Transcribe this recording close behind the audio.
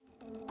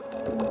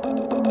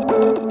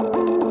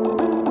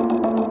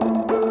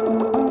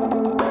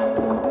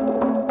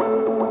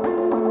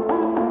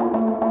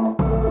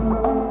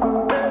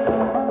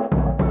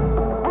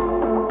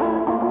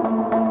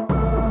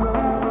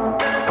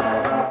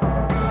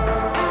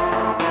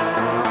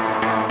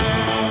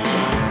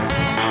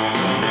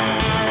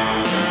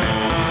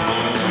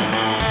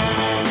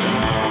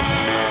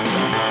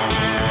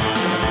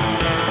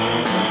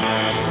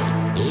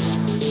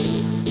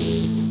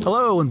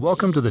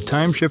welcome to the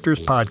Time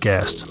Shifters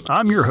Podcast.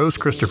 I'm your host,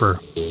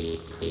 Christopher.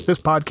 This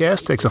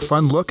podcast takes a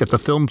fun look at the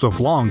films of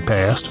long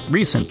past,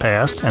 recent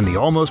past, and the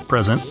almost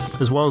present,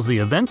 as well as the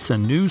events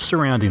and news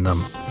surrounding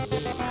them.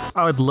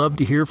 I would love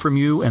to hear from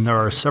you, and there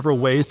are several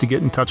ways to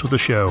get in touch with the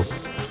show.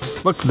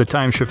 Look for the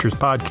Time Shifters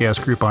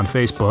Podcast group on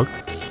Facebook,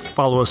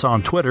 follow us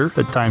on Twitter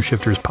at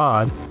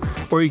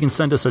TimeshiftersPod, or you can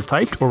send us a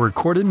typed or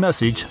recorded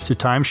message to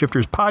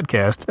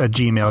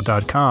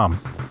timeshifterspodcast@gmail.com.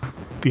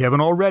 If you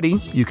haven't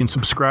already, you can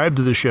subscribe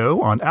to the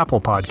show on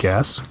Apple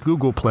Podcasts,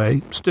 Google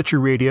Play, Stitcher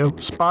Radio,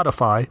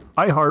 Spotify,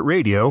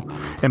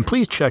 iHeartRadio, and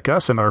please check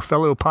us and our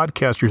fellow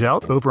podcasters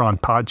out over on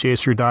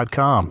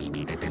Podchaser.com.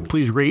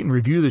 Please rate and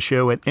review the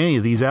show at any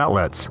of these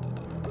outlets.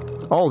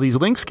 All these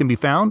links can be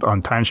found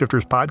on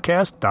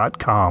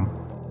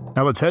TimeshiftersPodcast.com.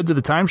 Now let's head to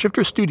the Time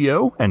Shifter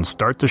studio and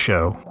start the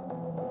show.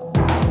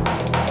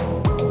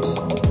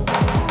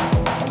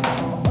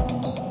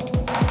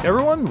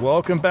 Everyone,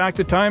 welcome back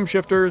to Time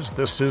Shifters.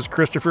 This is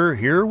Christopher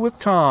here with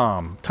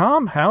Tom.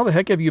 Tom, how the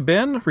heck have you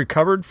been?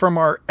 Recovered from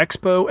our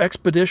Expo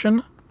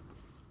expedition?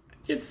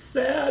 It's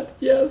sad,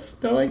 yes.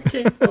 No, I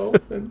came home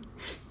and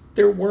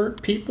there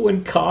weren't people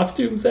in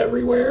costumes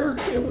everywhere.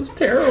 It was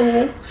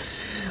terrible.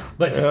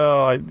 But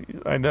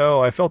I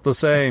know. I felt the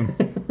same.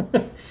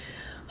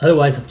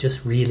 Otherwise, I'm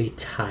just really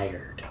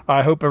tired.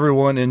 I hope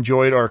everyone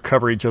enjoyed our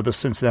coverage of the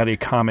Cincinnati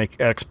Comic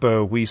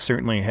Expo. We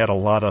certainly had a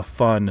lot of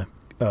fun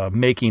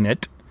making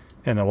it,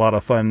 and a lot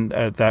of fun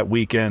at that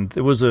weekend.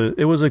 It was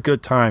a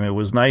good time. It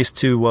was nice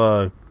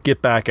to get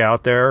back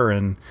out there,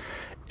 and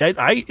it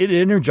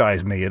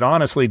energized me. It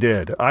honestly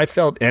did. I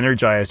felt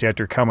energized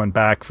after coming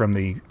back from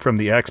the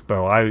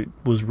expo. I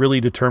was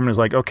really determined. It was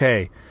like,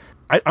 okay,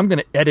 I'm going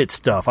to edit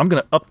stuff. I'm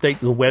going to update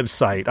the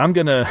website. I'm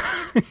going to.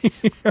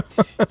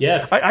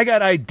 Yes, I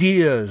got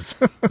ideas.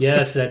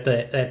 Yes, at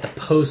the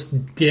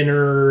post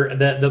dinner,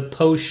 the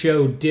post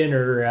show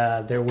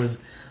dinner, there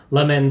was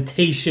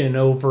lamentation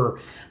over,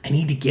 I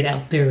need to get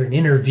out there and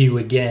interview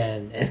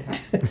again.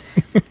 And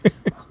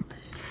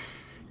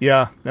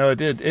yeah, no, it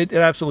did. It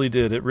absolutely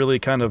did. It really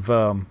kind of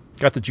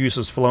got the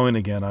juices flowing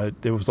again.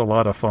 It was a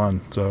lot of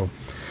fun. So,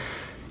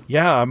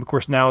 yeah, of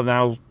course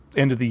now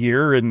end of the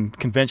year and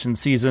convention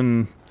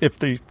season. If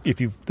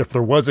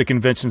there was a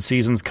convention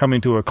season's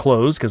coming to a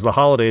close because the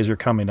holidays are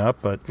coming up,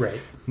 but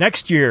right.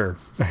 Next year,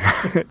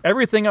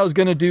 everything I was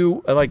going to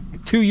do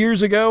like 2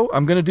 years ago,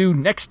 I'm going to do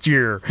next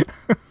year.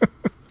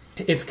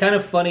 It's kind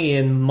of funny,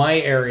 in my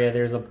area,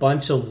 there's a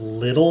bunch of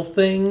little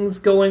things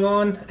going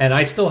on, and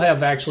I still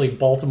have actually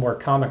Baltimore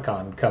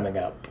Comic-Con coming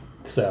up,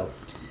 so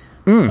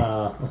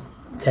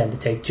tend to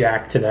take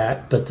Jack to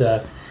that. But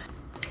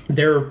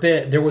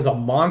there was a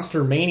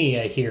Monster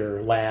Mania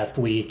here last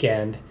week,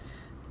 and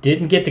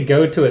didn't get to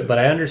go to it, but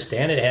I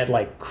understand it had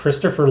like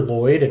Christopher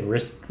Lloyd and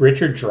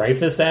Richard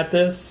Dreyfuss at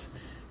this.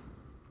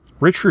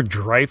 Richard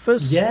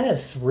Dreyfuss?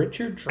 Yes,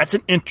 Richard Dreyfuss. That's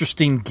an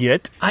interesting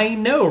get. I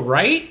know,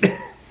 right?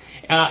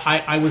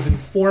 I was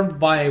informed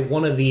by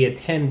one of the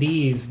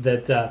attendees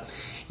that,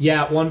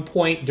 at one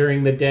point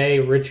during the day,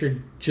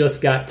 Richard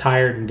just got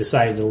tired and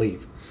decided to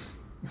leave.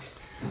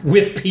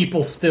 With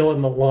people still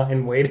in the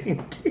line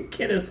waiting to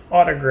get his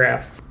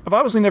autograph. I've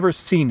obviously never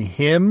seen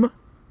him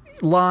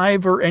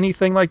live or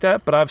anything like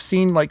that, but I've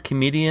seen like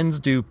comedians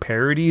do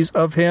parodies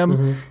of him,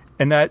 mm-hmm.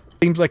 and that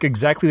seems like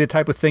exactly the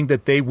type of thing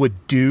that they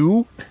would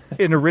do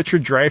in a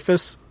Richard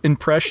Dreyfuss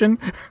impression.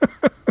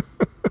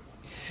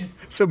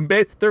 So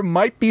there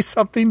might be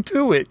something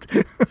to it.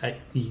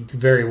 It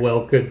very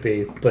well could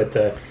be, but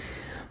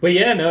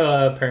yeah,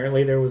 no.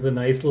 Apparently, there was a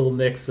nice little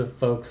mix of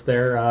folks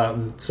there.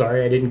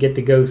 Sorry, I didn't get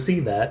to go see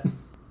that.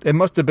 It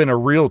must have been a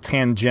real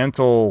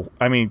tangential.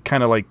 I mean,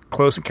 kind of like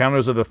Close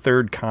Encounters of the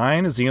Third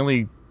Kind is the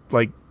only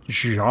like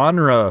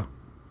genre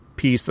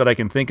piece that I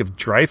can think of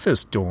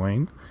Dreyfuss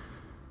doing.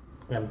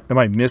 Am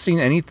I missing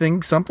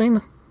anything?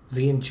 Something? Is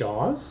he in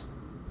Jaws?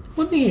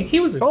 Wasn't he? He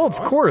was in Jaws.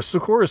 Of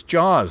course,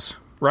 Jaws.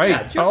 Right.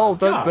 Yeah, Jaws.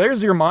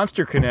 There's your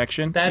monster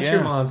connection. That's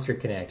your monster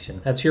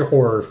connection. That's your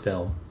horror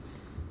film.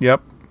 Yep.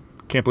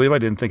 Can't believe I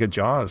didn't think of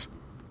Jaws.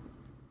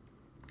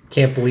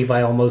 Can't believe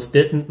I almost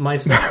didn't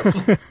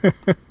myself.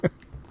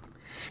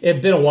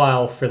 It'd been a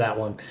while for that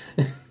one.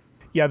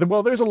 Yeah,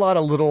 well, there's a lot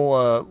of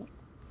little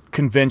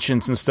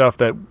conventions and stuff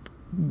that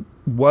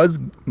was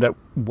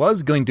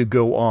going to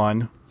go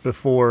on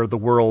before the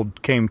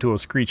world came to a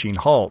screeching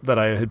halt that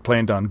I had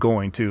planned on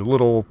going to.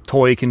 Little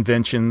toy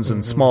conventions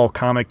and small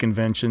comic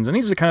conventions. And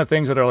these are the kind of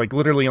things that are like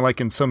literally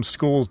like in some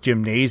school's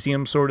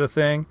gymnasium sort of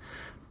thing.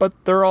 But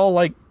they're all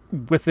like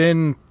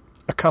within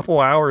a couple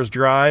hours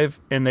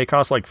drive, and they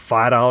cost like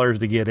 $5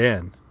 to get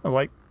in. I'm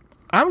like,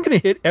 I'm going to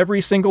hit every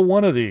single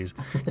one of these.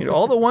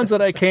 All the ones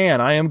that I can,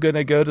 I am going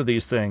to go to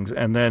these things.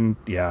 And then,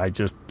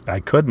 I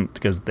couldn't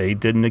because they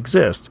didn't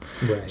exist.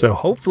 Right. So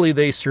hopefully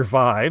they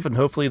survive, and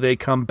hopefully they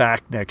come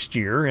back next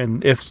year.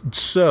 And if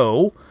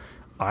so,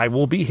 I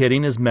will be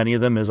hitting as many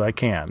of them as I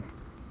can.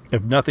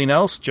 If nothing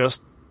else,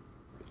 just,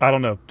 I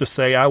don't know, to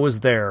say I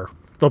was there.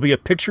 There'll be a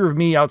picture of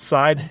me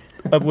outside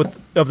with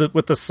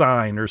the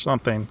sign or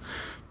something.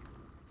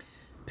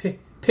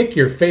 Pick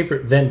your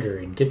favorite vendor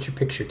and get your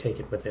picture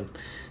taken with him.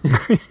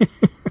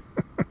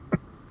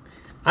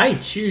 I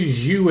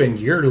choose you and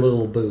your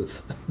little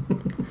booth.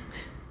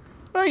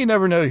 Well, you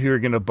never know who you're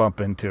going to bump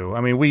into.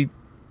 I mean,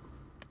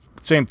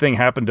 same thing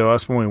happened to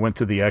us when we went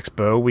to the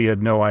expo. We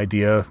had no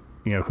idea,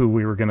 who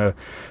we were going to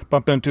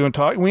bump into and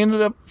talk. We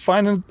ended up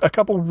finding a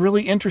couple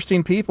really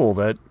interesting people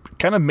that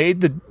kind of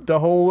made the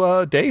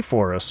whole day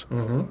for us.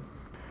 Mm-hmm.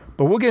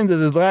 But we'll get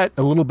into that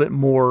a little bit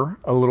more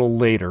a little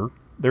later.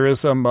 There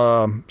is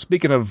some,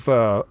 speaking of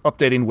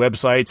updating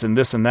websites and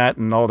this and that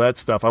and all that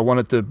stuff, I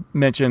wanted to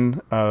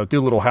mention, do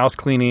a little house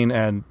cleaning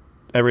and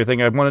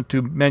everything. I wanted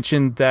to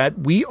mention that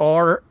we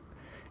are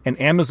an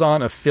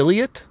Amazon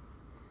affiliate,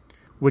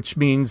 which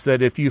means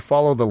that if you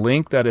follow the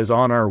link that is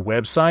on our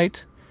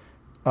website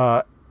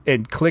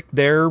and click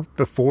there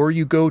before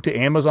you go to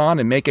Amazon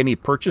and make any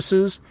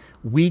purchases,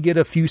 we get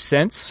a few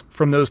cents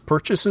from those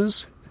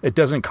purchases. It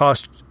doesn't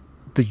cost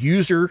the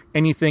user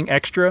anything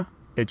extra.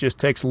 It just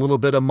takes a little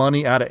bit of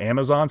money out of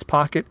Amazon's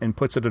pocket and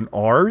puts it in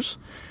ours.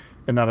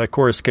 And that, of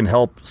course, can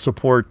help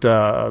support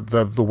the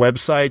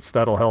websites.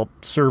 That'll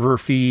help server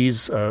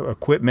fees,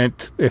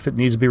 equipment if it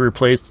needs to be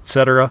replaced,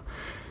 etc.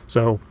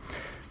 So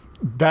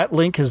that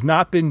link has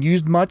not been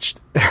used much,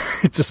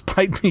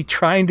 despite me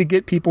trying to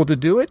get people to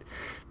do it.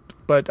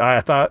 But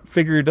I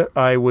figured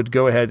I would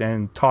go ahead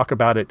and talk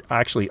about it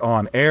actually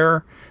on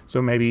air.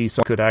 So maybe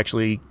someone could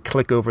actually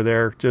click over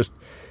there.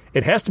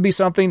 It has to be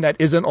something that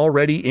isn't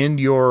already in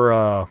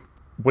your,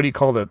 what do you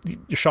call it,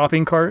 your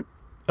shopping cart?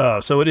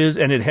 So it is,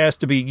 and it has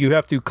to be, you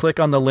have to click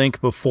on the link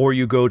before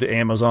you go to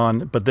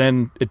Amazon, but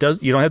then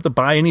you don't have to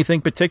buy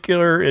anything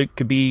particular. It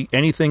could be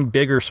anything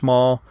big or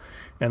small,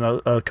 and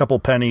a couple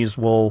pennies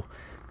will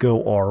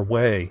go our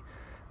way.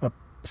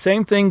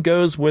 Same thing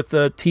goes with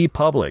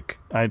TeePublic.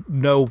 I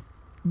know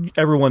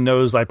everyone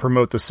knows I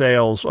promote the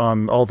sales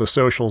on all the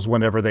socials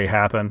whenever they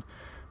happen,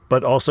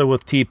 but also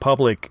with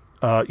TeePublic,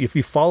 if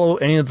you follow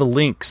any of the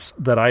links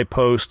that I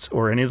post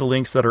or any of the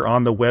links that are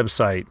on the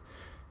website,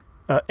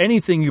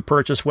 anything you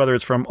purchase, whether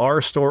it's from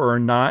our store or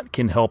not,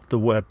 can help the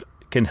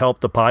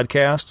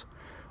podcast.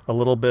 A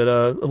little bit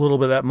of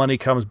that money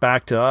comes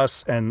back to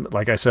us, and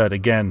like I said,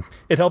 again,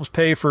 it helps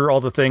pay for all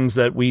the things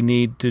that we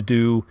need to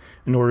do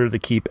in order to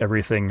keep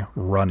everything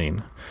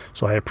running.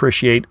 So I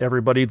appreciate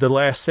everybody. The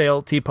last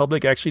sale,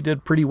 TeePublic actually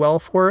did pretty well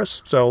for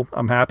us, so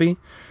I'm happy.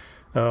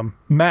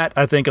 Matt,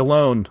 I think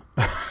alone,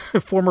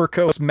 former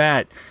co-host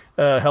Matt,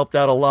 helped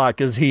out a lot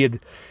because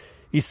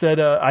he said,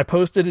 I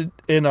posted it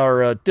in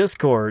our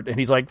Discord, and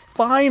he's like,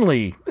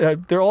 finally,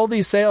 there are all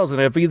these sales, and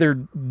I've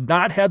either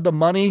not had the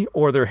money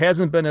or there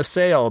hasn't been a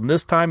sale, and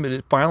this time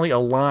it finally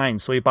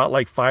aligned, so he bought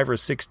like 5 or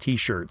 6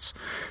 t-shirts.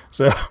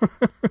 So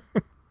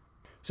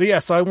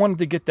I wanted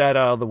to get that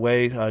out of the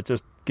way,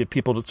 just get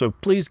people to, so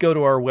please go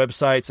to our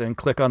websites and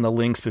click on the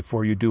links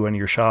before you do any of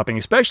your shopping,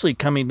 especially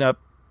coming up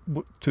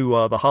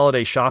to the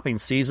holiday shopping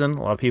season.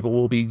 A lot of people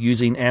will be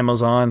using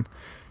Amazon.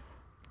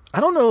 I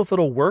don't know if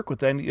it'll work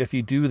with if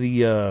you do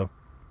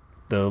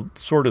the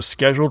sort of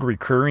scheduled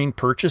recurring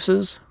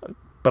purchases,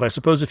 but I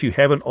suppose if you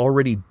haven't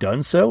already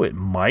done so, it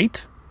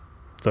might.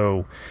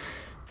 So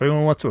if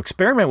anyone wants to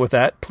experiment with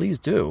that, please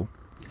do.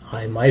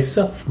 I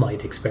myself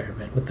might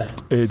experiment with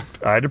that.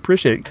 I'd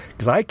appreciate it,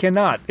 because I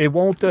cannot. It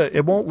won't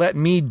let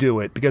me do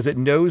it because it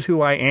knows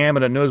who I am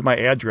and it knows my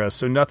address.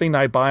 So nothing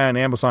I buy on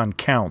Amazon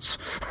counts.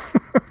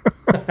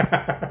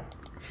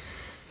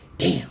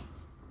 Damn.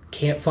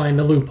 Can't find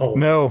the loophole.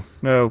 No.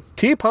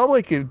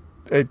 TeePublic,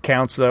 it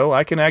counts, though.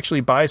 I can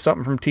actually buy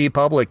something from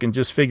TeePublic and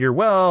just figure,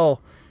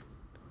 well,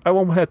 I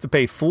won't have to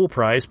pay full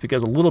price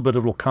because a little bit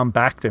of it will come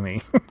back to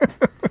me.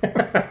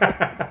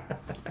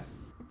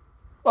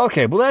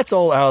 Okay, well, that's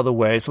all out of the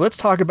way. So let's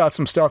talk about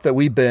some stuff that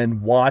we've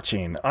been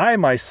watching. I,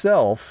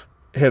 myself,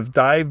 have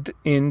dived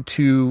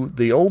into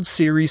the old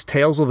series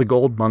Tales of the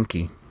Gold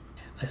Monkey.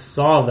 I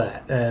saw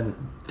that, and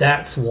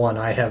that's one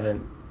I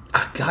haven't...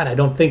 God, I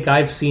don't think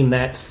I've seen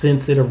that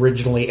since it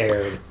originally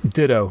aired.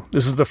 Ditto.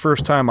 This is the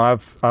first time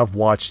I've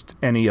watched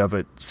any of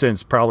it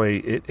since probably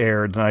it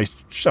aired, and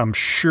I'm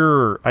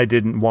sure I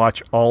didn't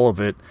watch all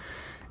of it.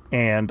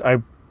 And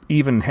I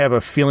even have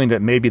a feeling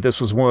that maybe this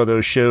was one of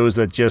those shows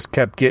that just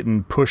kept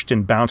getting pushed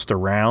and bounced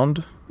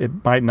around.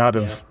 It might not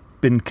have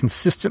been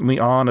consistently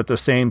on at the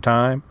same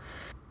time.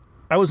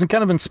 I was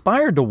kind of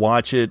inspired to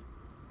watch it.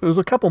 It was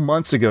a couple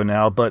months ago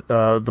now, but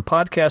the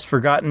podcast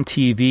Forgotten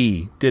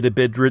TV did a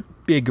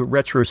big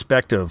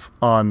retrospective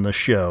on the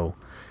show.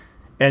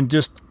 And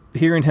just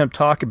hearing him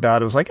talk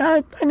about it, was like,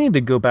 I need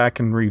to go back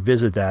and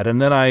revisit that. And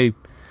then I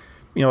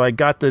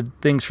got the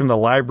things from the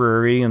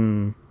library,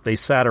 and they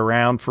sat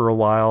around for a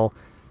while.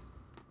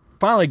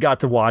 Finally got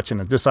to watching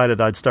it, decided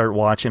I'd start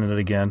watching it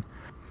again.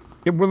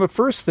 One of the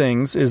first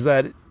things is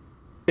that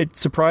it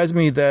surprised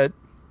me that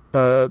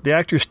the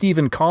actor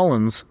Stephen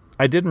Collins,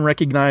 I didn't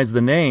recognize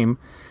the name.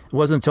 It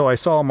wasn't until I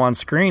saw him on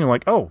screen, I'm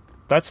like, oh,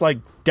 that's like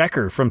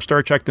Decker from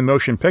Star Trek The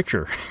Motion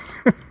Picture.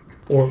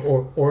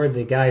 or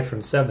the guy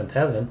from Seventh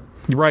Heaven.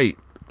 Right.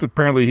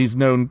 Apparently he's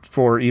known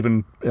for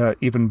even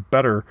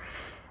better.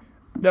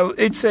 No,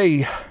 it's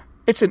a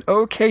It's an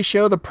okay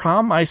show. The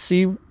problem I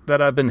see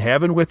that I've been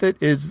having with it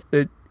is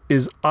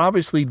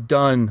obviously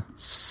done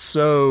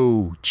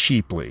so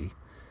cheaply.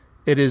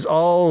 It is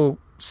all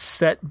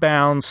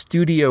set-bound,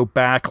 studio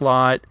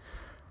backlot.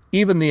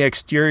 Even the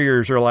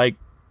exteriors are like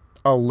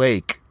a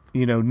lake,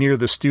 near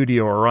the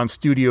studio or on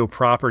studio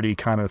property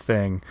kind of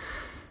thing.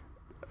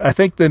 I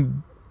think the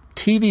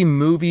TV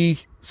movie,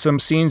 some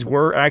scenes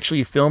were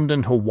actually filmed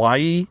in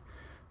Hawaii.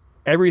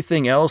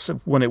 Everything else,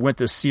 when it went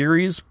to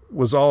series,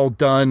 was all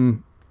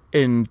done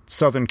in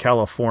Southern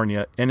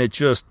California, and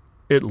it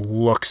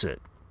looks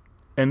it.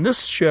 And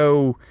this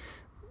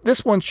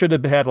one should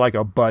have had like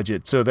a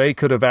budget, so they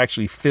could have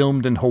actually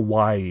filmed in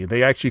Hawaii.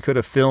 They actually could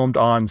have filmed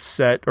on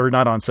set, or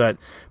not on set,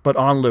 but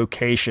on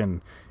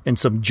location in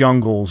some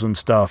jungles and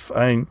stuff.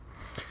 I mean,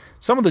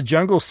 some of the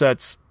jungle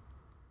sets,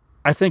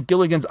 I think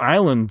Gilligan's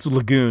Island's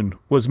lagoon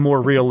was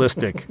more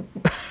realistic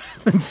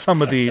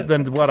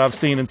than what I've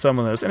seen in some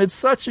of this. And it's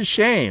such a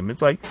shame.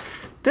 It's like,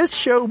 this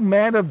show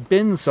might have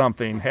been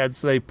something had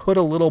they put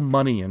a little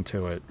money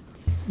into it.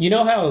 You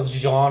know how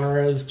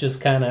genres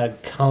just kind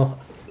of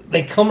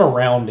come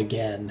around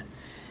again,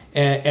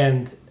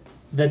 and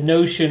the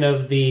notion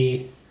of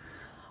the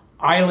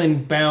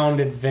island-bound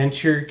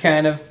adventure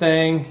kind of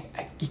thing,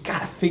 you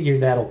gotta figure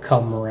that'll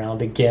come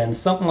around again.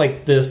 Something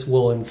like this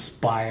will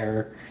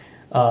inspire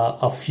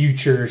a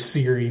future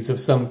series of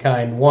some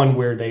kind, one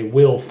where they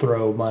will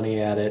throw money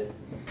at it.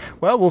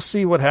 Well, we'll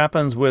see what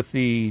happens with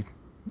the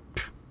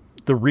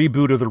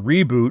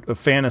reboot of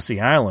Fantasy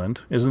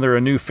Island. Isn't there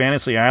a new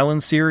Fantasy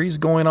Island series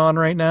going on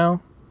right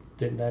now?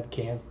 Didn't that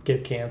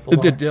get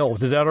canceled? Did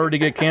that already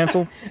get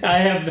canceled?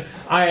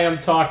 I am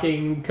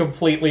talking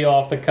completely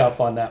off the cuff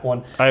on that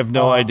one. I have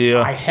no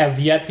idea. I have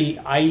yet to.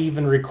 I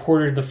even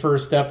recorded the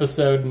first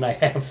episode, and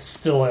I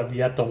still have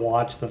yet to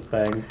watch the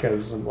thing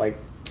because I'm like,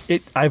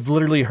 I've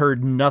literally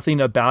heard nothing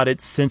about it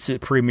since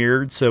it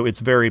premiered, so it's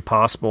very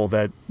possible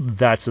that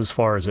that's as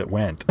far as it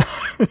went.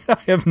 I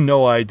have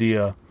no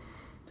idea.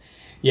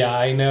 Yeah,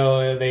 I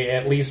know they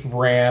at least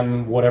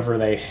ran whatever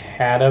they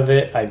had of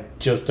it. I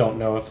just don't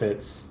know if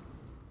it's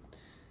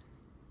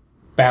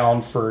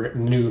bound for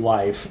new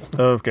life.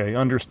 Okay,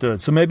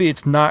 understood. So maybe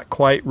it's not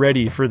quite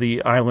ready for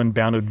the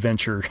island-bound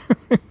adventure.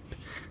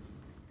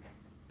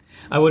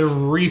 I would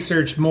have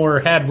researched more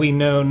had we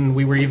known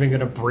we were even going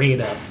to bring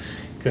it up,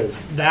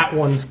 because that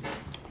one's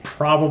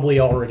probably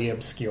already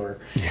obscure.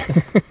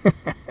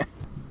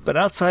 But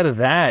outside of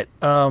that,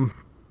 I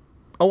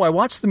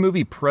watched the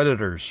movie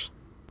Predators.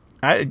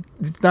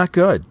 It's not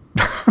good.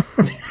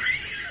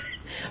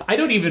 I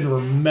don't even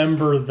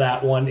remember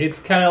that one.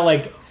 It's kind of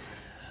like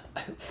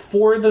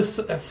for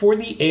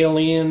the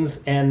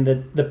aliens and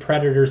the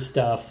Predator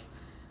stuff,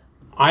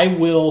 I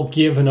will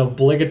give an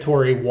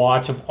obligatory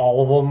watch of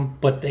all of them,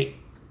 but they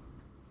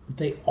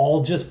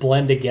all just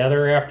blend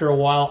together after a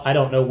while. I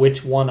don't know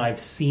which one I've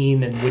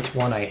seen and which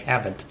one I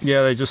haven't.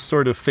 Yeah, they just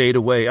sort of fade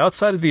away.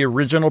 Outside of the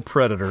original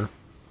Predator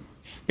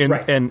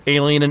and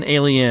Alien and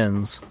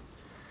Aliens,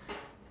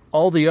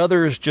 all the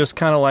others just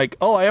kind of like,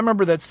 oh, I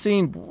remember that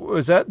scene.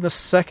 Was that the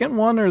second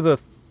one or the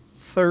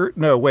third?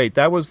 No, wait,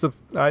 that was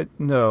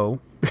no.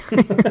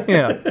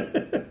 Yeah.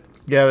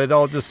 Yeah, it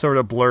all just sort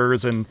of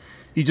blurs and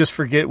you just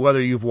forget whether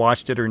you've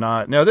watched it or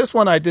not. Now, this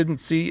one I didn't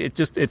see.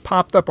 It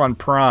popped up on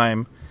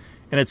Prime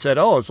and it said,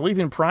 oh, it's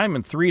leaving Prime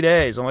in 3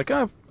 days. I'm like,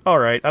 oh, all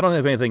right, I don't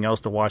have anything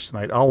else to watch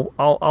tonight.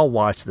 I'll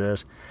watch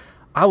this.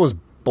 I was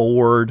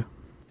bored.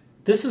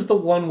 This is the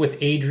one with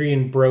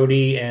Adrian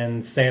Brody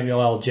and Samuel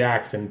L.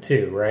 Jackson,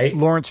 too, right?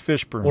 Lawrence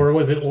Fishburne. Or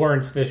was it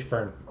Lawrence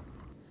Fishburne?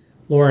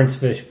 Lawrence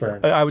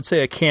Fishburne. I would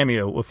say a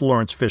cameo with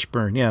Lawrence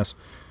Fishburne, yes.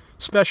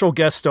 Special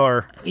guest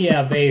star.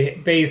 Yeah,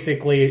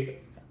 basically.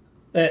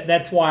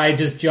 That's why I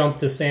just jumped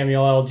to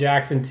Samuel L.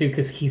 Jackson, too,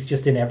 because he's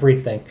just in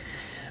everything.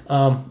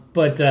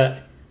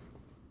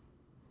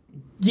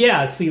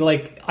 Yeah, see,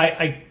 like,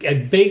 I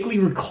vaguely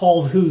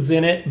recall who's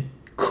in it,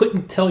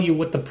 couldn't tell you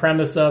what the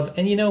premise of,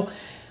 and,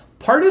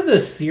 part of the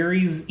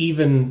series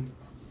even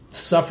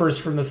suffers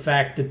from the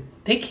fact that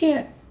they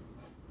can't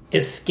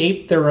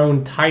escape their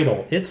own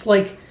title. It's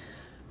like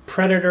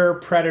Predator,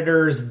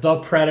 Predators, The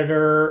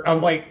Predator.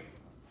 I'm like,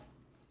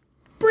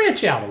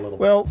 branch out a little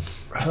bit.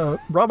 Well,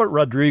 Robert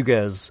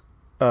Rodriguez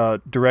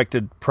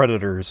directed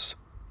Predators,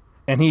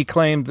 and he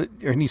claimed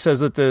and he says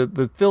that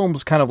the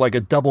film's kind of like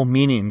a double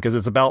meaning because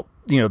it's about,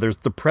 there's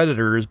the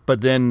predators, but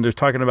then they're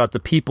talking about the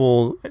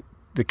people,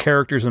 the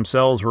characters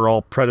themselves were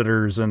all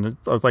predators, and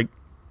I was like,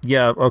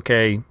 yeah,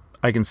 okay,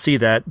 I can see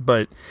that,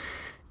 but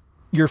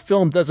your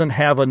film doesn't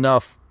have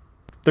enough,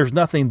 there's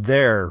nothing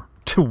there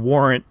to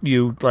warrant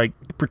you, like,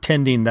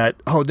 pretending that,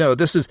 oh, no,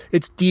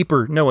 it's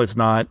deeper. No, it's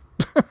not.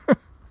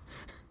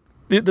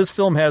 This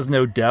film has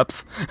no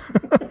depth.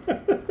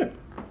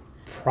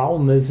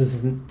 Problem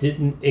is it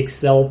didn't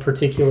excel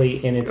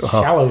particularly in its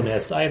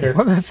shallowness either.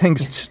 One of the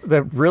things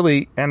that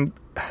really, and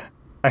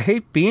I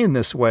hate being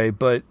this way,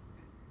 but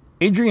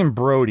Adrian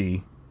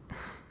Brody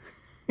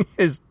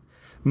is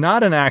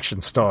not an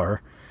action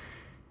star,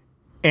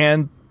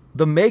 and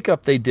the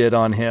makeup they did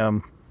on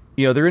him,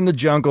 they're in the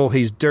jungle,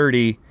 he's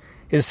dirty,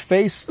 His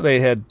face, they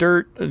had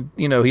dirt.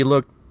 He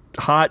looked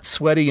hot,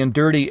 sweaty, and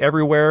dirty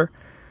everywhere.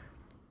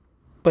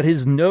 But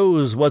his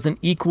nose wasn't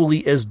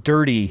equally as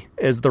dirty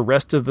as the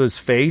rest of his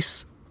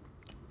face.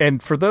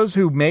 And for those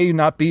who may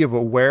not be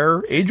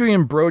aware,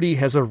 Adrian Brody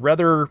has a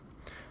rather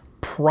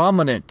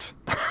prominent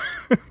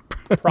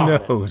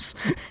nose.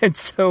 And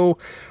so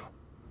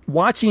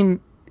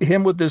watching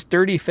him with this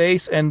dirty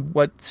face and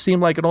what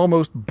seemed like an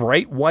almost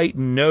bright white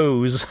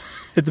nose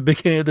at the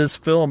beginning of this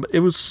film,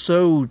 it was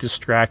so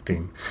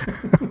distracting.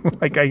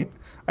 Like I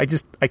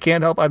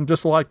can't help. I'm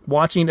just like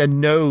watching a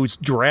nose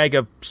drag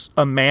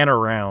a man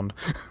around.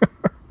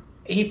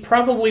 He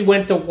probably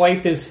went to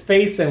wipe his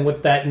face, and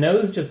with that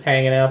nose just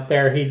hanging out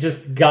there, he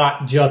just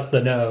got just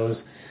the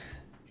nose.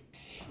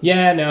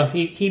 Yeah, no,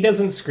 he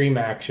doesn't scream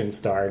action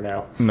star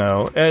now.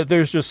 No,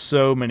 there's just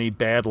so many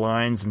bad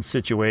lines and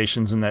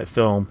situations in that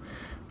film.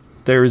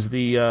 There's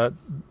the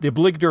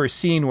obligatory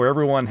scene where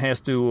everyone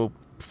has to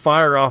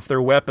fire off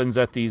their weapons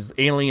at these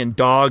alien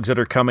dogs that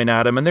are coming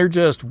at them, and they're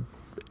just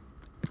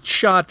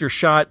shot after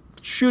shot,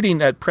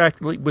 shooting at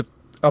practically with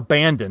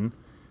abandon.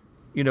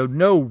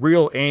 No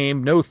real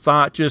aim, no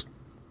thought, just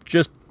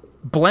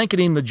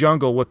blanketing the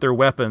jungle with their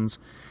weapons.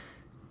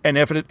 And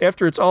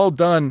after it's all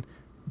done,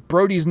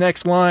 Brody's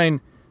next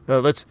line,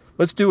 let's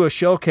do a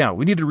shell count.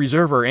 We need to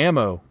reserve our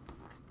ammo.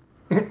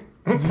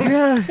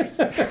 Yeah.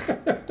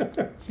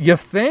 You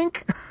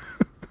think?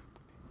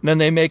 Then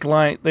they make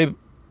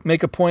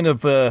a point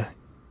of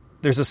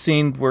there's a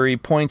scene where he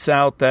points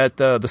out that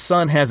the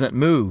sun hasn't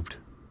moved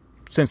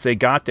since they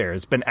got there.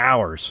 It's been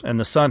hours and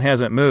the sun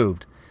hasn't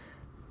moved.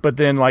 But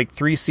then, like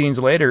 3 scenes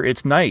later,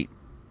 it's night.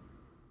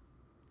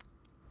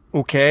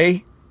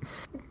 Okay.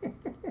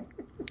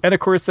 And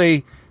of course,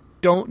 they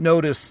don't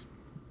notice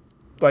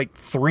like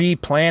 3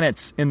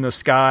 planets in the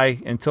sky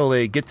until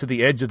they get to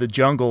the edge of the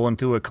jungle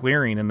into a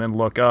clearing and then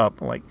look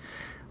up. Like,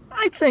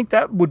 I think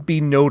that would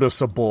be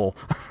noticeable.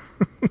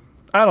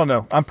 I don't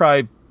know. I'm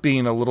probably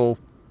being a little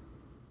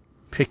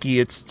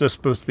picky. It's just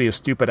supposed to be a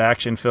stupid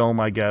action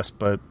film, I guess.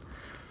 But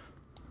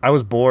I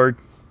was bored.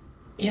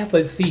 Yeah,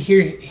 but see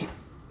here.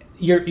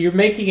 You're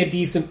making a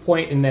decent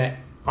point in that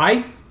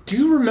I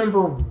do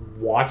remember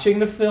watching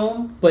the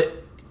film,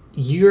 but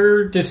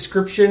your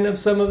description of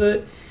some of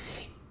it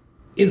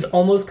is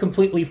almost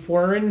completely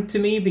foreign to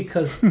me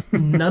because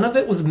none of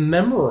it was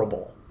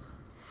memorable.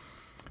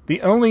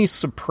 The only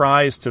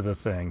surprise to the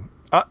thing,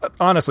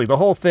 honestly, the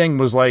whole thing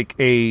was like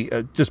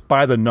just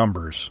by the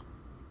numbers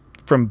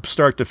from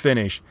start to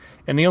finish.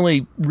 And the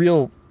only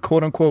real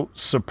quote-unquote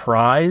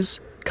surprise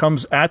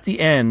comes at the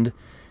end.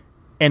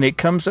 And it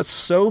comes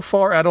so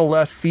far out of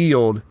left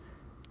field,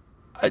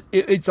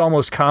 it's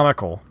almost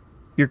comical.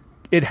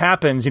 It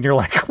happens, and you're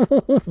like,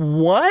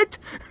 what?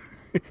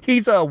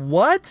 He's a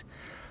what?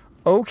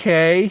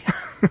 Okay.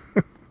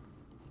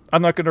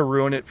 I'm not going to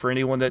ruin it for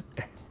anyone that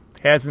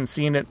hasn't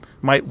seen it,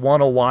 might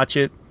want to watch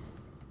it.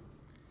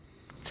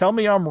 Tell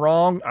me I'm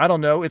wrong. I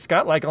don't know. It's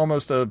got like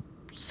almost a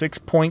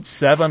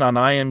 6.7 on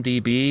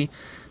IMDb.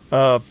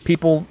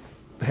 People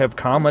have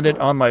commented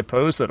on my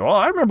post that,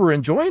 I remember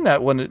enjoying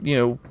that when it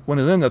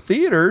was in the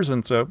theaters.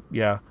 And so,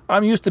 yeah,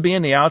 I'm used to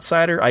being the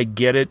outsider. I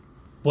get it.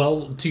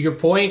 Well, to your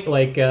point,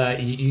 like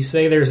you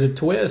say there's a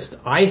twist.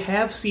 I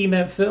have seen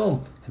that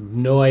film. I have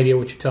no idea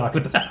what you're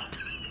talking about.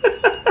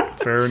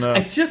 Fair enough.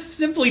 I just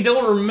simply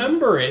don't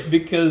remember it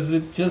because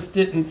it just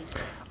didn't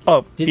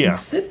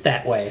sit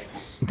that way.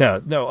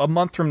 No, a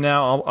month from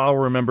now, I'll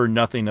remember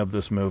nothing of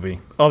this movie.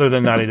 Other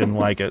than that, I didn't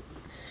like it.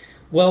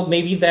 Well,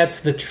 maybe that's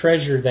the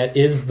treasure that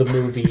is the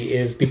movie,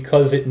 is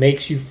because it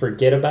makes you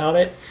forget about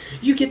it.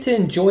 You get to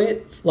enjoy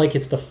it like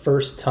it's the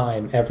first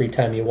time every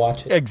time you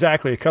watch it.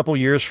 Exactly. A couple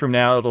years from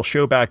now, it'll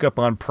show back up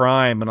on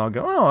Prime, and I'll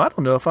go, I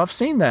don't know if I've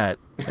seen that.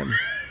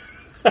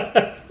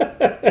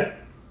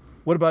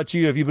 What about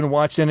you? Have you been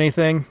watching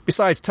anything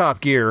besides Top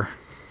Gear?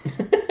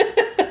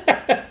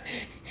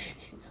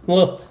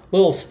 Well, a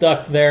little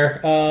stuck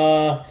there.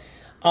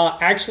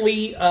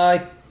 Actually,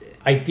 I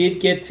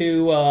did get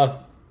to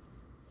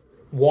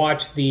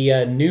watch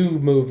the new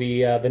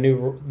movie,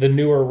 the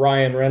newer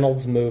Ryan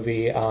Reynolds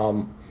movie,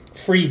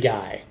 Free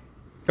Guy.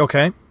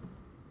 Okay.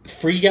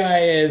 Free Guy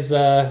is,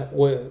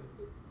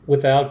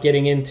 without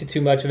getting into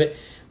too much of it,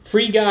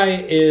 Free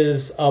Guy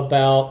is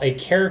about a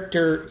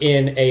character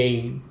in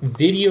a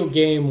video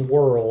game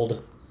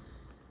world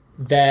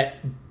that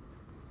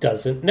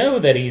doesn't know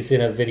that he's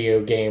in a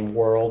video game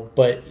world,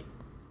 but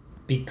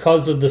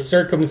because of the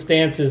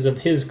circumstances of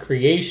his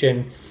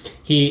creation,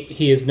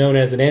 he is known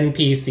as an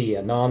NPC,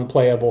 a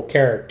non-playable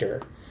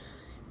character.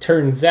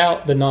 Turns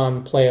out the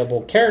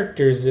non-playable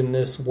characters in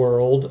this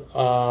world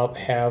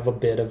have a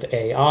bit of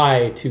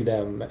AI to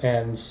them,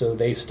 and so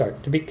they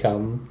start to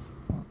become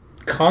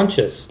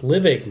conscious,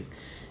 living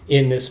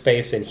in this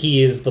space, and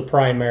he is the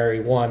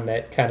primary one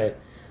that kind of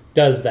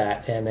does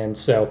that. And then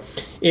so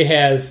it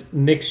has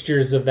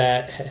mixtures of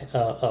that,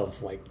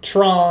 of like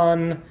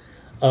Tron,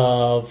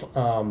 of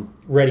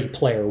Ready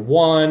Player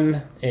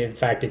One. In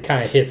fact, it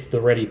kind of hits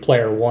the Ready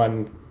Player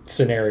One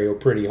scenario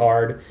pretty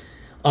hard.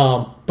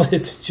 But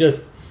it's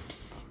just,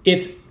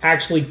 It's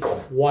actually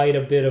quite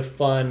a bit of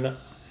fun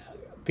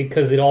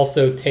because it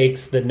also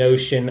takes the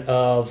notion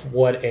of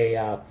what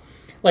a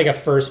like a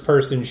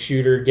first-person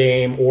shooter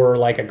game or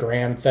like a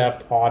Grand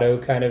Theft Auto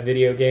kind of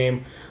video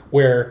game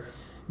where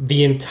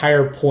the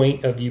entire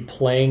point of you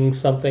playing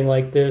something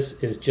like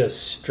this is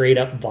just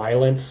straight-up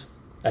violence.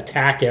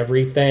 Attack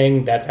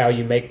everything. That's how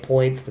you make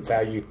points. That's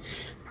how you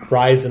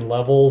rise in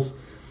levels.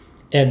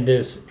 And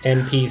this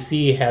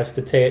NPC has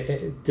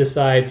to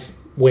decides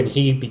when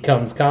he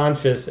becomes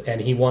conscious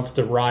and he wants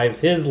to rise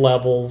his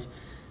levels,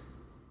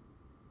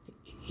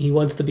 he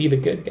wants to be the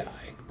good guy.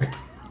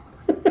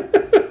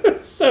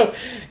 So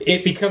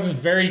it becomes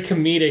very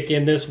comedic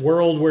in this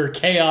world where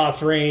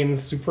chaos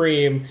reigns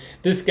supreme.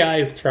 This guy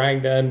is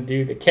trying to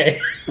undo the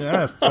chaos.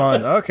 Yeah,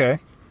 fun. Okay.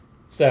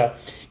 So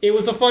it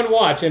was a fun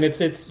watch, and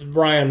it's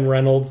Ryan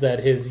Reynolds at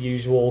his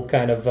usual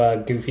kind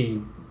of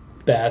goofy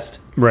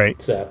best.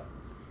 Right. So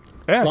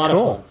yeah, a lot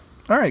cool. of fun.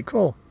 All right,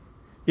 cool.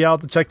 Yeah, I'll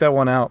have to check that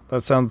one out.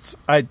 That sounds...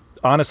 I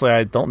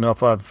don't know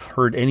if I've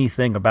heard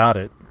anything about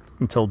it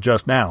until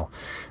just now,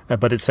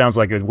 but it sounds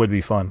like it would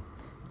be fun.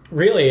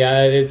 Really,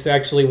 it's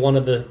actually one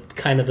of the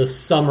kind of the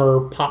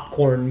summer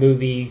popcorn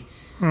movie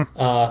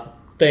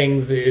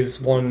things. Is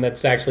one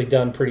that's actually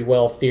done pretty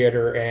well,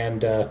 theater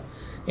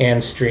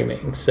and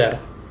streaming. So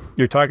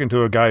you're talking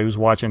to a guy who's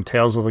watching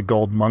Tales of the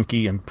Gold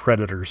Monkey and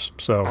Predators.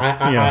 So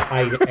I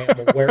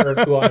am aware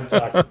of who I'm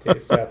talking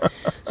to.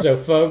 So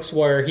folks,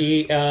 where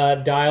he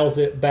dials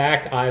it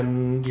back,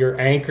 I'm your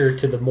anchor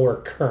to the more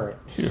current.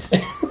 Yes.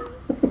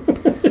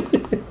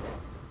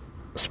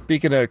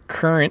 Speaking of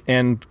current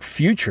and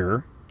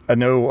future, I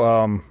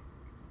know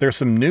there's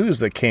some news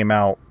that came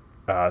out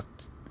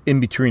in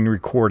between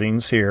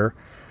recordings here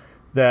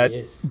that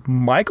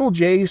Michael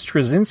J.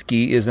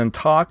 Straczynski is in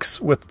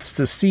talks with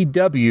the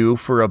CW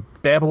for a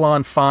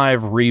Babylon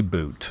 5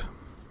 reboot.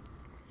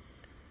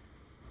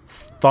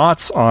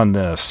 Thoughts on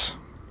this?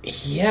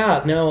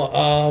 Yeah,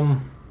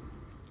 no,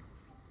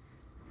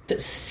 the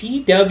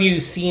CW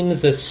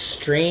seems a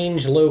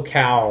strange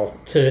locale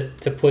to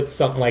put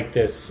something like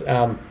this.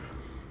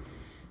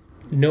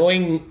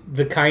 Knowing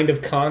the kind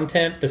of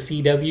content the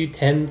CW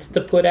tends to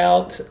put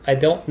out, I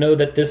don't know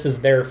that this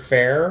is their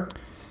fare.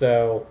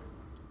 So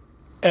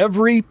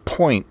every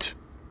point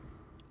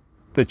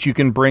that you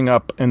can bring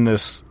up in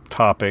this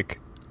topic,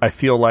 I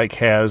feel like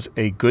has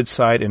a good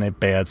side and a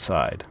bad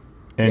side.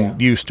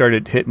 And you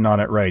started hitting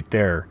on it right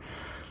there.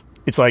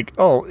 It's like,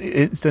 oh,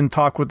 it's in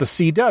talk with the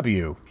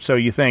CW. So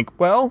you think,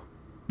 well,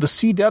 the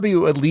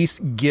CW at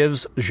least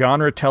gives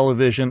genre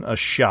television a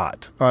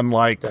shot,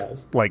 unlike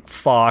like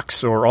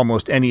Fox or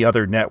almost any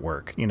other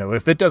network. You know,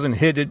 if it doesn't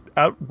hit it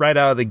right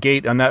out of the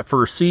gate on that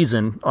first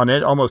season on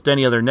almost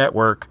any other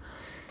network,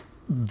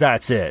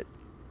 that's it.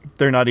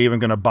 They're not even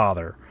going to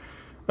bother.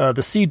 The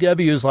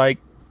CW is like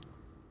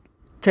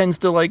tends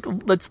to like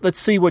let's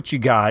see what you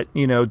got.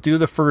 You know, do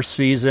the first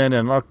season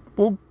and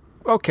well,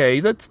 okay,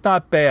 that's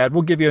not bad.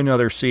 We'll give you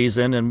another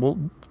season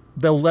and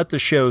they'll let the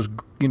shows,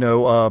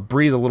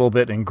 breathe a little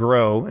bit and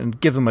grow and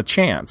give them a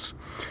chance.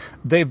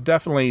 They've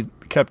definitely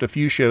kept a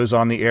few shows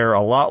on the air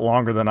a lot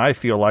longer than I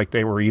feel like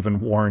they were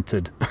even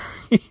warranted.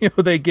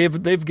 They've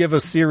give a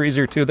series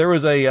or two. There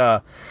was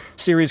a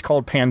series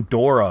called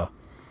Pandora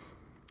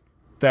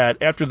that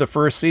after the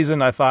first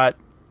season, I thought,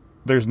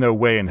 there's no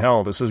way in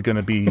hell this is going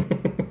to be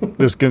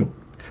this good.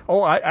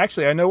 Oh, I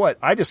know what.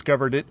 I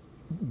discovered it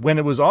when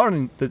it was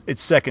on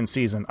its second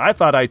season. I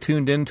thought I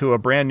tuned into a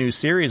brand new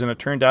series, and it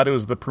turned out it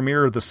was the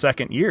premiere of the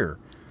second year.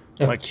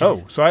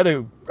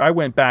 So I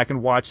went back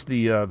and watched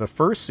the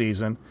first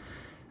season.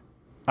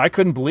 I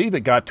couldn't believe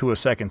it got to a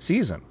second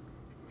season.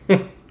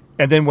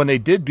 And then when they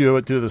did do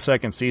it to the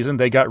second season,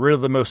 they got rid of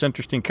the most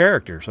interesting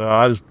character. So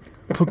I was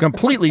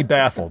completely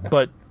baffled.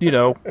 But,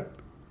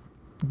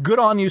 good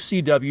on you,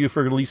 CW,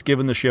 for at least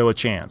giving the show a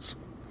chance.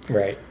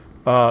 Right.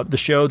 The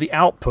show The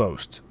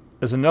Outpost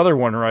is another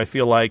one where I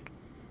feel like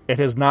it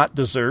has not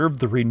deserved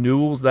the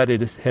renewals that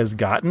it has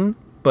gotten,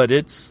 but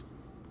it's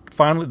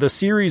finally, the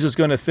series is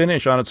going to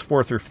finish on its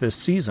 4th or 5th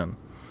season.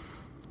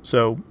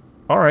 So,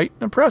 all right,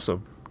 impressive.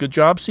 Good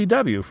job,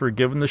 CW, for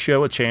giving the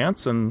show a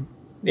chance. And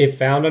it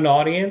found an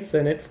audience,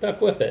 and it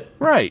stuck with it.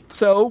 Right.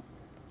 So,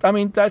 I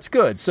mean, that's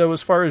good. So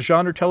as far as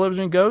genre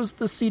television goes,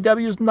 the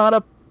CW is not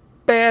a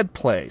bad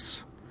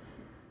place.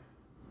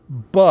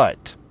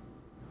 But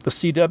the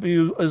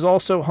CW is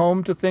also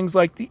home to things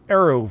like the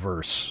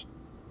Arrowverse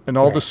and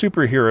all the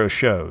superhero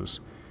shows,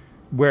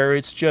 where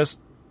it's just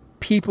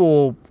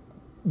people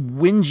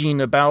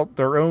whinging about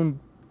their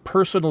own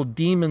personal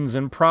demons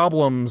and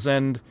problems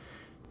and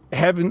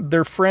having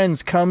their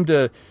friends come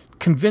to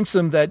convince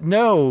them that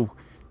no,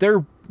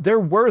 they're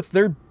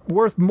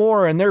worth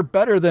more and they're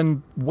better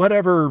than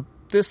whatever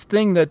this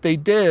thing that they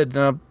did.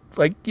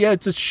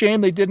 It's a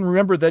shame they didn't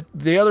remember that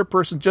the other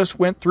person just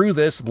went through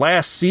this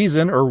last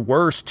season, or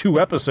worse, 2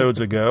 episodes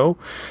ago.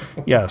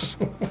 Yes.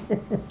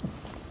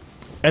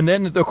 And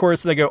then, of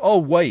course, they go, oh,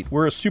 wait,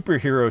 we're a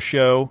superhero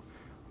show.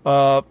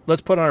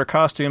 Let's put on our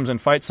costumes and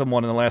fight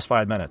someone in the last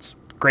 5 minutes.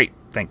 Great,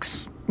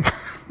 thanks.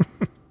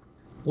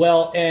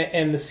 Well,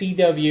 and the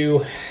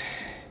CW,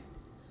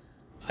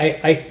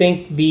 I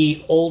think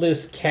the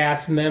oldest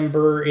cast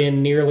member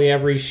in nearly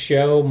every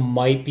show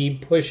might be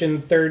pushing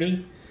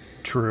 30.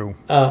 True.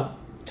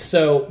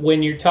 So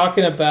when you're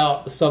talking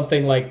about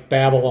something like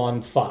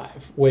Babylon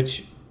 5,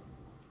 which,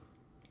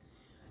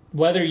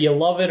 whether you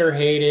love it or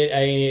hate it,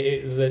 I mean,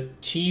 it was a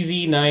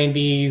cheesy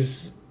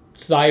 90s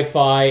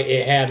sci-fi.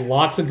 It had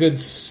lots of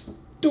good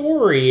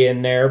story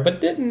in there,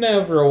 but didn't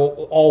ever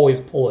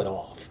always pull it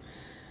off.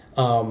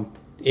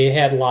 It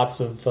had lots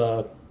of...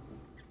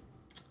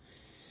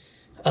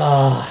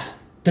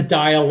 the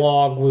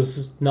dialogue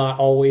was not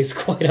always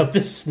quite up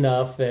to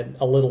snuff and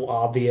a little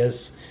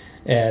obvious.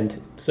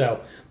 And so...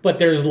 But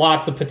there's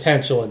lots of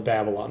potential in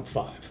Babylon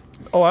 5.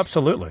 Oh,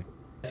 absolutely.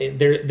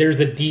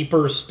 There's a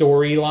deeper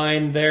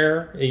storyline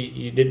there.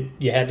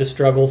 You had to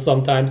struggle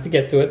sometimes to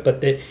get to it,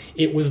 but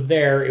it was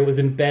there. It was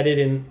embedded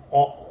in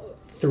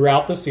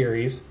throughout the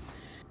series.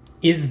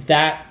 Is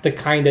that the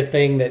kind of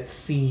thing that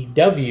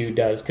CW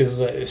does?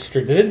 Because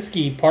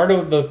Straczynski, part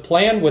of the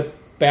plan with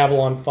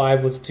Babylon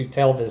 5 was to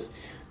tell this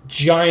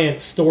giant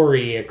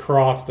story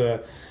across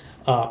a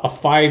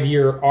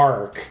 5-year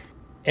arc.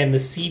 And the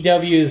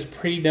CW is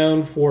pretty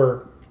known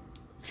for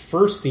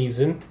first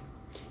season,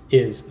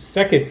 is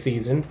second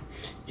season,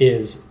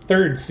 is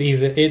third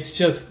season. It's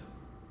just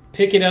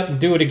pick it up and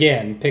do it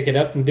again. Pick it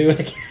up and do it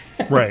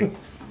again. Right.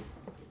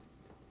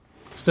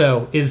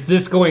 So is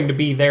this going to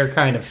be their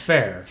kind of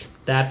fare?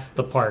 That's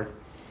the part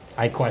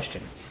I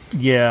question.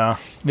 Yeah.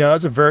 No,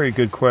 that's a very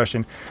good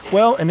question.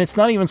 Well, and it's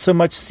not even so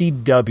much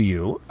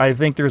CW. I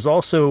think there's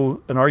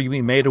also an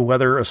argument made of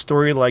whether a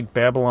story like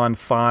Babylon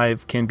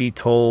 5 can be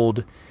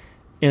told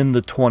in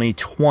the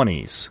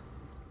 2020s.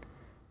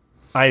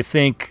 I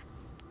think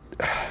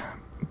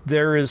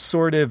there is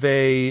sort of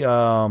a...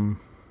 let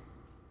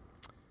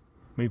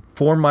me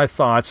form my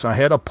thoughts. I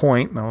had a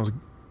point.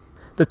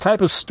 The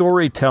type of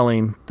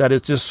storytelling that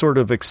is just sort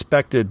of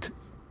expected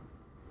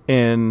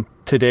in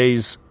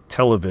today's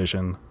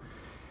television.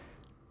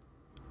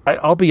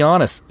 I'll be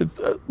honest,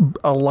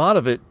 a lot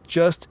of it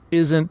just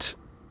isn't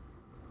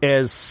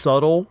as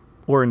subtle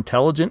or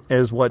intelligent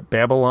as what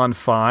Babylon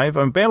 5...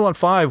 I mean, Babylon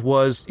 5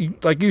 was,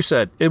 like you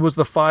said, it was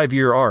the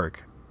 5-year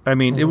arc. I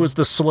mean, It was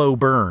the slow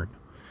burn.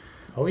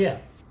 Oh, yeah.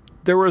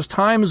 There was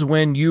times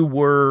when you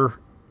were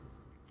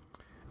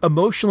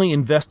emotionally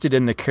invested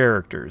in the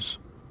characters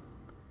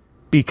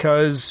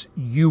because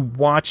you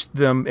watched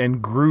them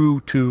and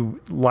grew to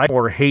like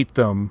or hate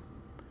them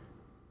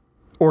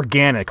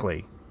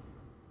organically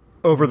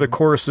over the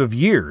course of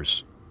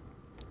years.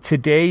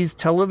 Today's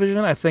television,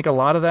 I think a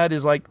lot of that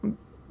is like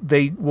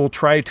they will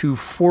try to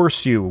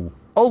force you.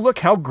 Oh, look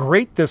how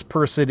great this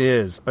person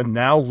is. And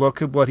now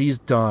look at what he's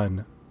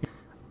done.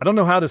 I don't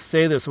know how to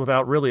say this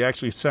without really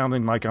actually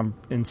sounding like I'm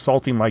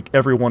insulting like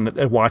everyone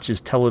that watches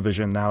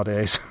television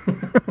nowadays.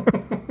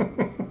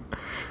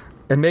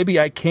 And maybe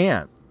I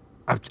can't.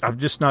 I'm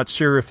just not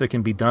sure if it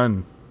can be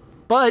done.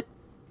 But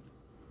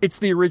it's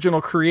the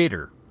original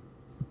creator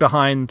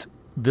behind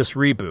this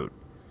reboot.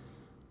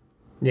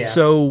 Yeah.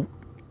 So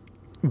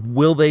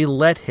will they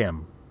let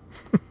him?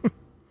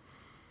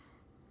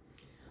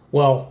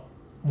 Well,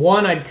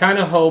 one, I'd kind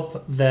of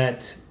hope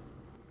that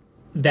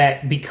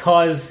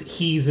because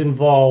he's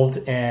involved,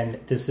 and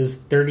this is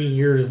 30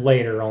 years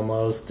later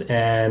almost,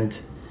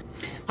 and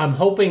I'm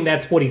hoping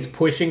that's what he's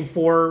pushing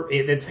for.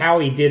 It's how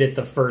he did it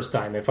the first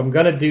time. If I'm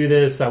going to do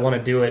this, I want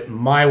to do it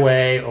my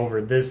way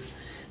over this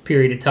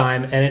period of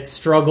time, and it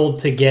struggled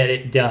to get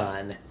it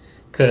done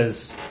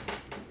because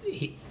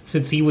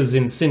since he was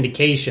in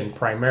syndication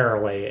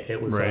primarily,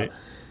 it was right.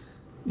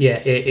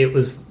 It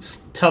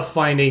was tough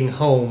finding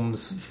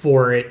homes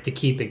for it to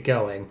keep it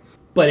going.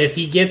 But if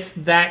he gets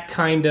that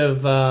kind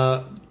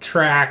of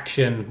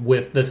traction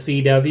with the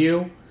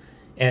CW,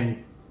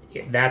 and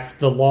that's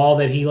the law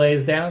that he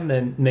lays down,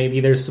 then maybe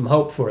there's some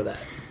hope for that.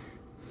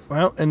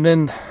 Well, and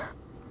then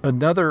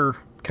another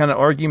kind of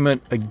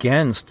argument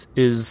against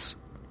is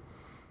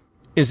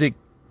it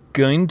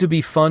going to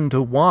be fun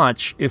to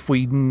watch if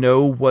we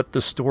know what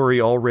the story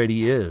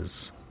already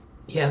is?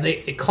 Yeah,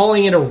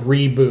 calling it a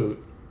reboot.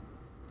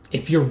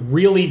 If you're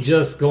really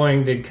just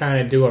going to kind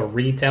of do a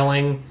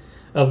retelling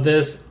of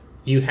this,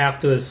 you have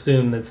to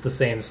assume that's the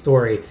same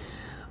story.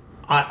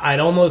 I'd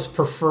almost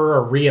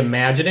prefer a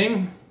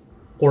reimagining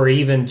or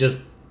even just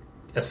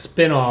a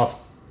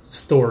spin-off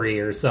story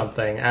or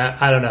something.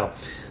 I don't know.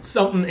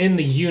 Something in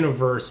the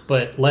universe,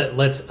 but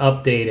let's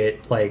update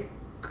it like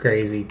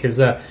crazy. Because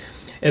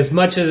as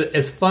much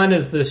as fun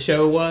as the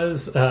show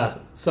was,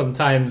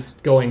 sometimes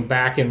going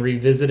back and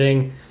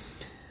revisiting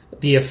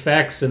the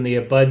effects and the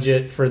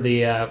budget for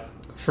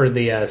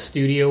the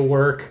studio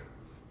work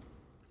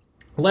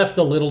left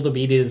a little to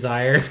be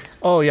desired.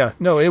 Oh yeah,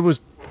 no, it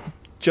was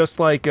just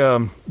like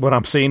what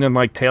I'm seeing in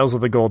like Tales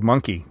of the Gold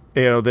Monkey.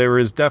 You know, there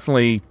is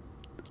definitely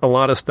a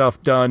lot of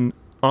stuff done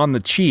on the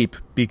cheap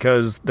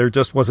because there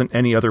just wasn't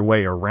any other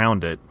way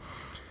around it.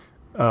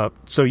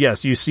 So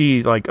yes, you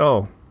see like,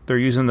 oh, they're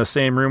using the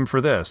same room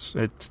for this.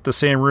 It's the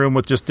same room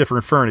with just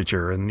different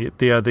furniture, and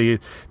the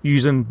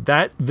using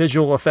that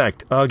visual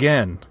effect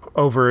again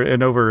over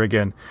and over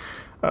again.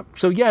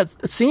 So yeah,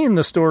 seeing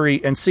the story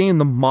and seeing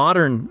the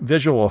modern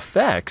visual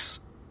effects,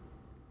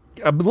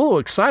 I'm a little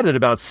excited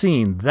about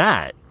seeing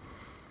that.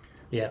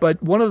 Yeah.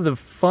 But one of the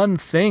fun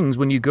things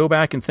when you go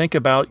back and think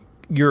about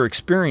your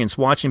experience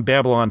watching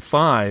Babylon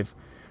 5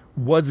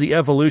 was the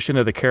evolution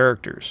of the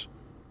characters.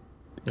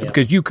 Yeah.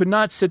 Because you could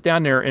not sit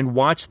down there and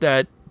watch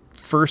that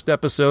first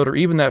episode or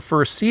even that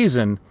first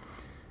season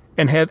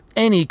and have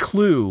any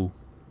clue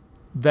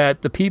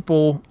that the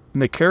people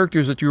and the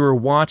characters that you were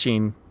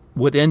watching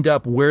would end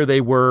up where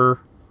they were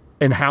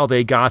and how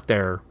they got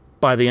there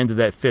by the end of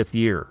that 5th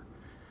year.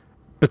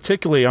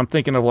 Particularly, I'm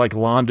thinking of like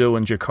Londo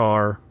and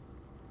Jakar.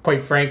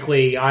 Quite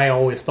frankly, I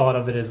always thought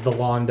of it as the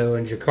Londo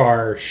and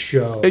Jakar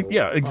show.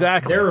 Yeah,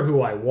 exactly. They're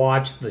who I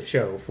watched the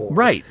show for.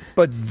 Right,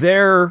 but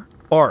their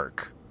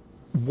arc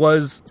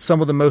was some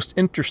of the most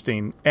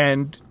interesting,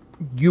 and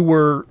you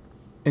were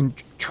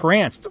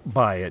entranced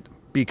by it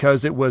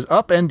because it was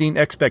upending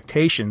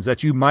expectations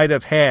that you might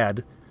have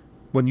had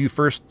when you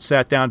first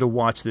sat down to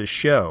watch this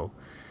show.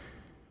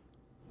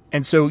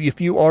 And so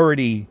if you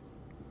already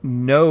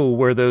know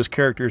where those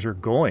characters are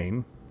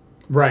going...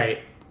 Right.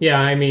 Yeah,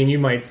 I mean, you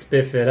might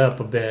spiff it up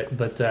a bit,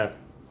 but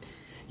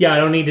yeah, I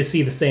don't need to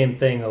see the same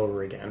thing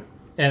over again.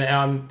 And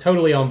I'm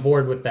totally on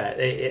board with that.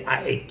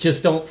 I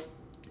just don't...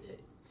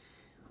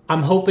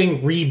 I'm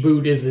hoping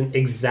reboot isn't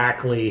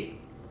exactly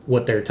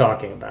what they're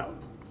talking about.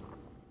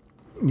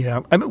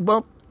 Yeah,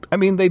 I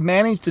mean, they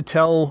managed to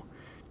tell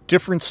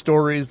different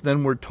stories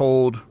than were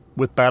told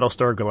with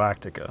Battlestar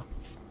Galactica.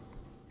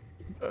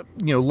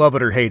 Love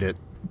it or hate it.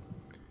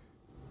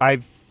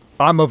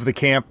 I'm of the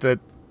camp that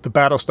the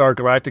Battlestar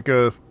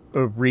Galactica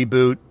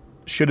reboot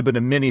should have been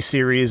a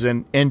miniseries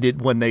and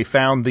ended when they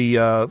found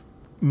the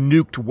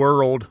nuked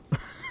world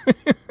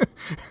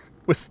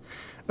with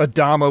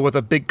Adama with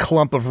a big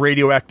clump of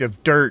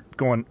radioactive dirt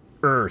going,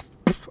 Earth.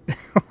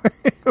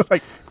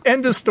 Like,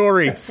 end of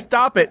story.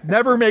 Stop it.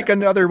 Never make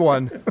another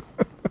one.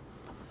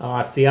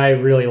 See, I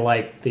really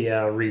like the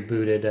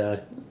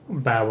rebooted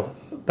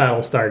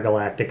Battlestar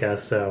Galactica.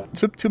 So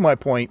to my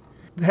point,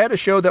 they had a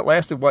show that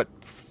lasted,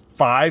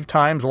 5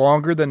 times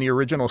longer than the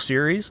original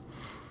series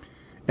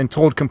and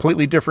told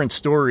completely different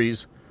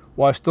stories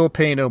while still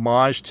paying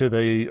homage to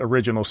the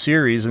original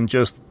series and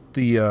just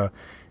the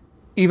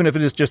even if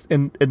it is just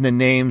in the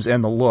names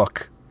and the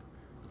look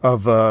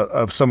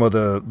of some of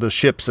the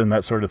ships and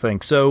that sort of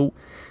thing. So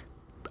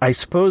I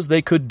suppose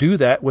they could do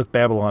that with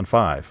Babylon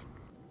 5.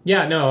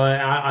 Yeah, no,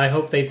 I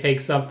hope they take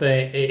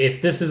something.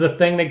 If this is a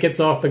thing that gets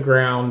off the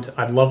ground,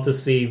 I'd love to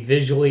see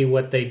visually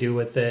what they do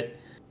with it.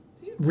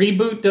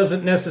 Reboot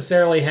doesn't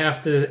necessarily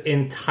have to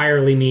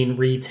entirely mean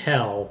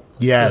retell.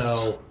 Yes.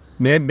 So,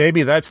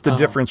 maybe that's the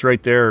difference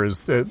right there,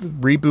 is that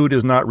reboot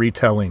is not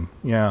retelling.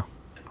 Yeah.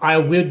 I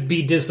would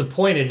be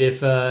disappointed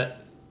if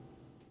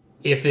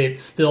it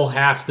still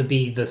has to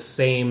be the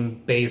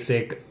same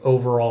basic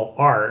overall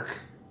arc.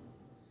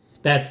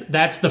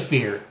 That's the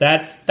fear.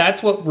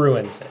 That's what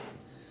ruins it.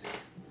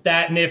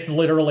 That, and if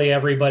literally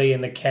everybody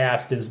in the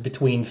cast is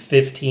between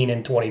 15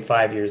 and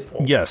 25 years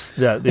old. Yes,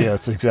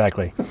 yes,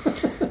 exactly.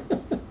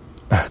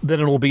 Then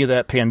it'll be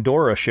that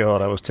Pandora show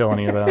that I was telling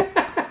you about.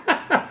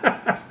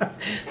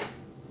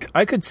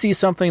 I could see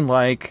something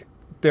like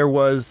there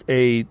was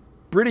a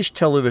British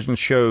television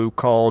show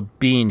called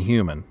Being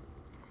Human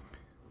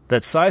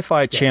that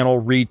Sci-Fi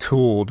Channel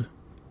retooled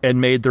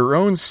and made their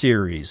own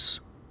series,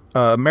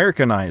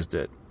 Americanized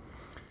it.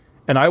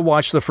 And I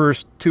watched the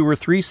first 2 or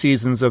 3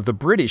 seasons of the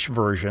British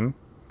version,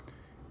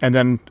 and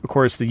then, of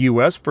course, the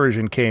U.S.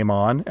 version came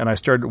on, and I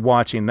started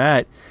watching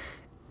that.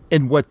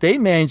 And what they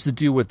managed to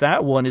do with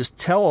that one is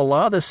tell a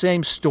lot of the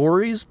same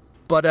stories,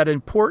 but at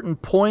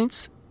important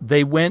points,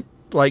 they went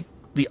like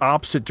the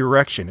opposite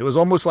direction. It was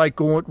almost like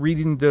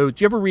reading those.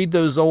 Did you ever read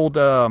those old,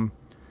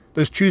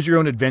 those Choose Your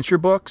Own Adventure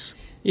books?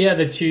 Yeah,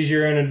 the Choose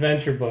Your Own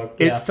Adventure book.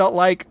 Yeah. It felt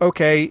like,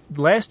 okay,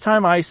 last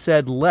time I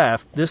said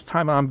left, this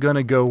time I'm going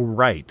to go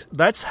right.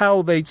 That's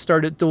how they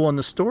started doing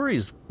the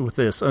stories with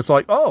this. And it's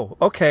like, oh,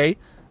 okay,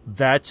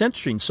 that's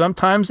interesting.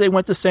 Sometimes they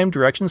went the same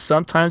direction.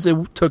 Sometimes they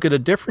took it a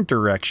different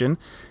direction.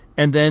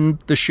 And then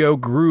the show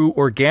grew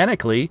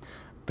organically,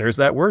 there's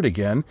that word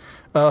again,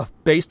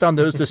 based on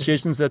those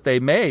decisions that they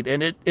made.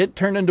 And it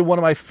turned into one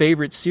of my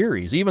favorite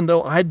series. Even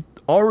though I'd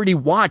already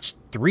watched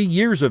 3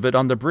 years of it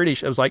on the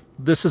British, I was like,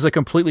 this is a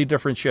completely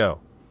different show.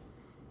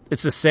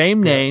 It's the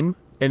same name,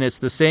 and it's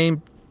the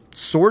same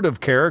sort of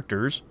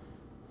characters,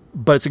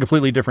 but it's a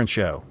completely different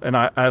show. And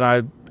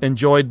I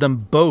enjoyed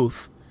them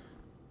both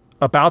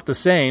about the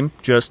same,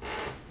 just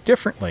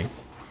differently.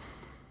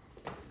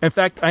 In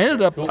fact, I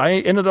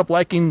ended up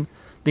liking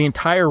the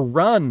entire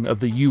run of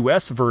the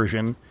U.S.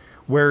 version,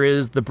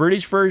 whereas the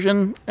British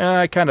version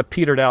kind of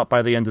petered out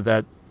by the end of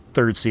that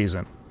 3rd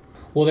season.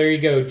 Well, there you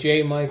go,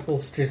 J. Michael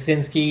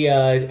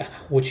Straczynski.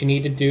 What you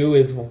need to do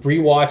is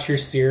rewatch your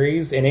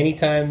series, and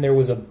anytime there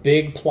was a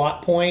big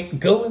plot point,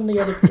 go in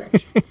the other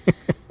direction.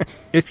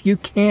 If you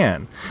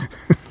can.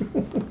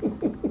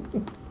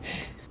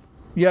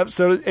 Yep,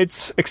 so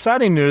it's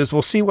exciting news.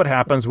 We'll see what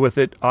happens with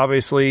it,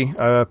 obviously.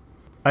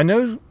 I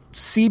know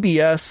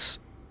CBS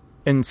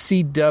and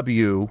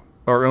CW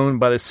are owned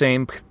by the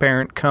same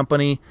parent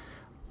company.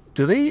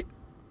 Do they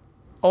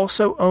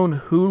also own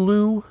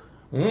Hulu?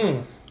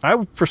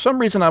 For some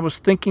reason, I was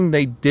thinking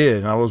they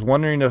did. I was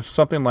wondering if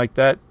something like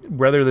that,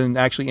 rather than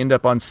actually end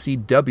up on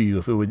CW,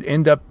 if it would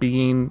end up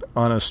being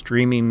on a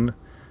streaming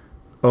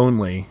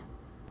only.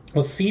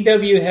 Well,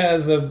 CW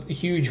has a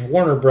huge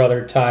Warner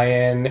Brother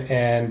tie-in,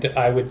 and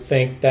I would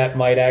think that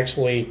might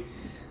actually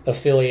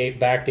affiliate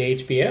back to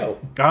HBO.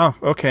 Oh,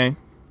 okay.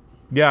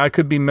 Yeah, I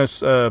could be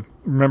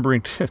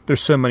remembering.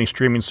 There's so many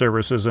streaming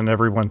services, and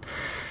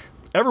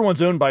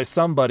everyone's owned by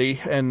somebody,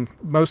 and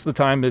most of the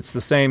time it's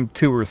the same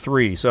 2 or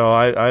 3. So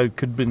I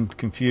could have been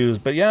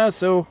confused. But yeah,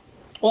 so...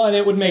 Well, and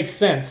it would make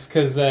sense,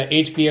 because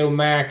HBO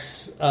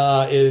Max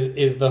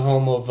is the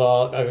home of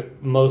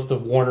most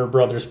of Warner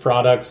Brothers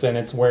products, and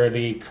it's where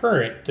the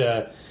current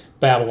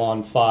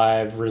Babylon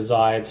 5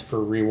 resides for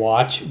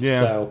rewatch.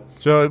 Yeah.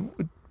 So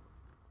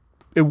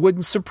it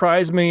wouldn't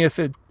surprise me if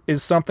it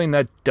is something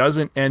that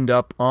doesn't end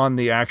up on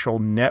the actual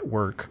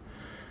network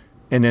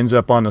and ends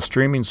up on a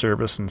streaming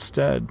service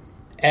instead.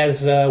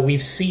 As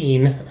we've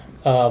seen,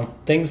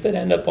 things that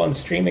end up on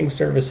streaming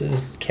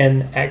services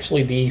can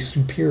actually be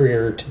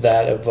superior to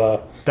that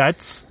of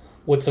that's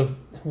what's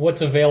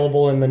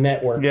available in the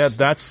networks. Yeah,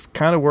 that's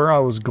kind of where I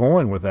was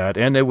going with that,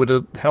 and it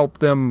would help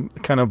them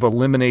kind of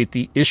eliminate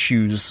the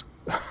issues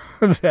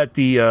that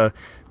the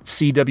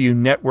CW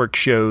network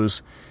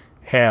shows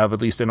have,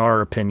 at least in our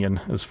opinion,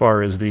 as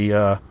far as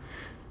the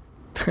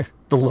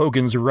the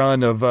Logan's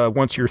Run of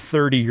once you're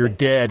 30, you're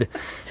dead.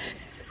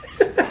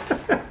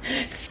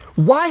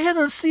 Why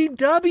hasn't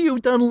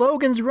CW done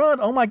Logan's Run?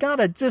 Oh my God,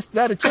 it just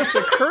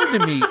occurred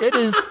to me. It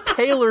is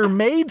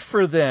tailor-made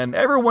for them.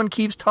 Everyone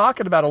keeps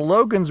talking about a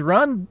Logan's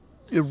Run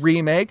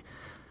remake.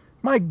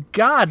 My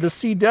God, the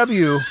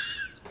CW.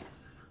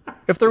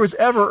 If there was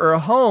ever a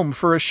home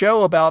for a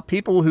show about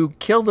people who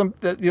killed them,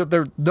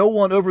 there's no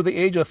one over the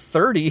age of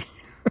 30.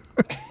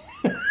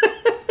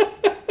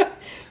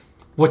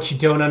 What you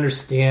don't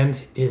understand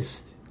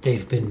is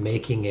they've been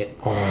making it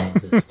all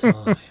this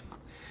time.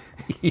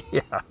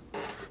 Yeah.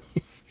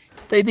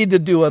 They need to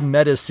do a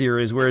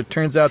meta-series where it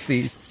turns out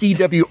the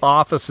CW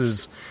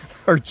offices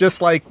are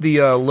just like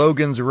the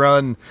Logan's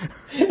Run.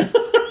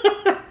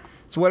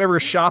 It's whatever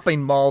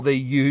shopping mall they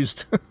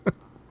used.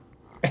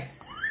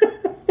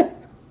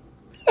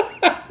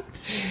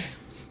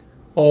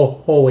 Oh,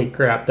 holy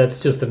crap. That's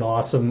just an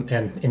awesome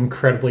and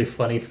incredibly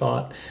funny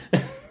thought.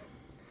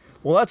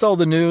 Well, that's all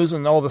the news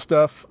and all the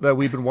stuff that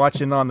we've been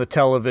watching on the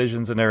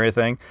televisions and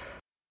everything.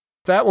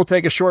 That will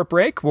take a short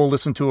break. We'll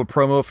listen to a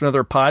promo for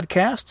another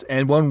podcast,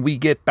 and when we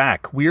get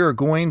back, we are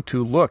going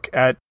to look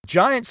at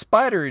Giant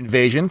Spider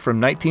Invasion from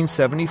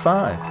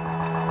 1975.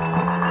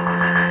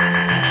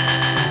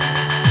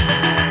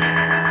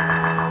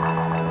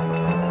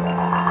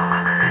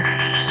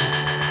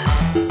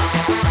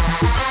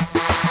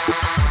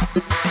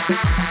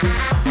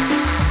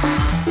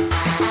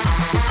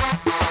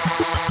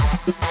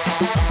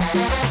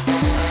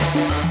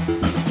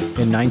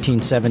 In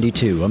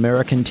 1972,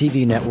 American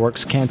TV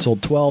networks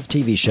canceled 12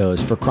 TV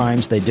shows for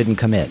crimes they didn't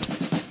commit.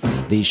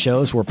 These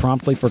shows were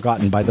promptly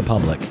forgotten by the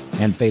public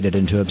and faded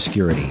into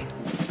obscurity.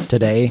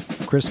 Today,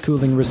 Chris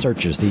Cooling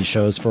researches these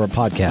shows for a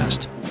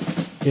podcast.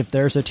 If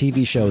there's a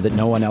TV show that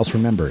no one else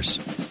remembers,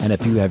 and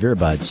if you have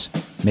earbuds,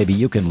 maybe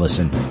you can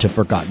listen to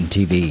Forgotten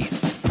TV.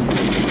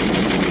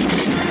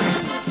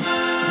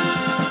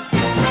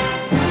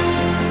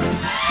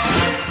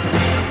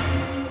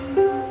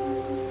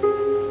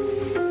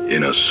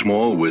 In a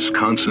small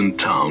Wisconsin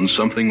town,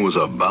 something was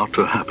about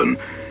to happen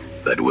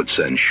that would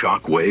send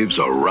shockwaves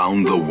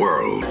around the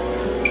world.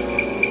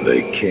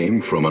 They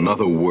came from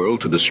another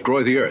world to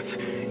destroy the Earth.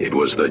 It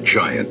was the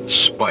Giant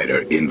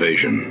Spider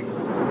Invasion.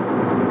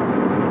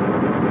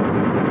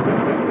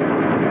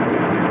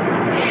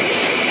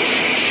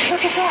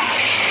 Look at that!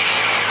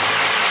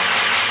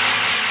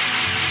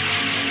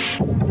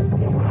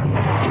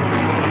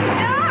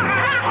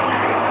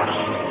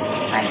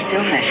 I'm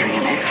still measuring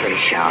an X-ray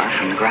shower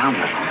from the ground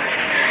level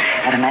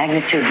at a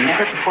magnitude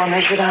never before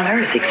measured on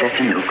Earth except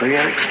a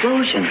nuclear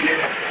explosion.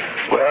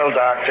 Well,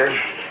 Doctor,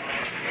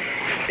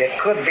 it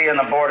could be an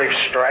abortive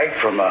strike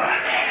from a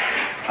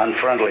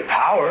unfriendly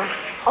power.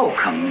 Oh,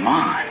 come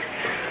on.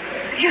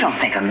 You don't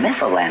think a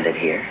missile landed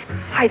here?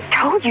 I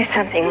told you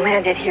something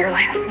landed here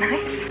last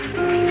night.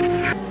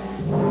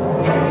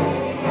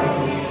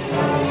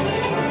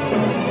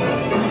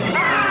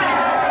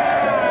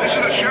 This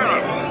is the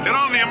sheriff. Get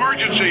on the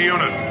emergency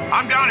unit.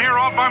 I'm down here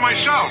all by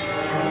myself.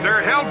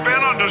 They're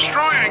hell-bent on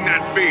destroying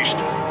that beast.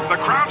 The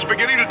crowd's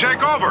beginning to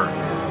take over.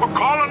 Well,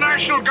 call the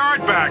National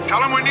Guard back.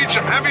 Tell them we need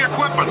some heavy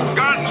equipment,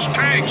 guns,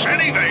 tanks,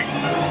 anything.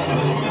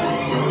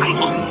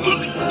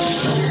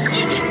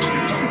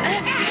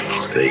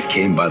 They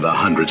came by the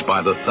hundreds,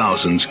 by the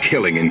thousands,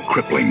 killing and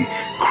crippling,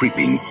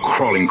 creeping,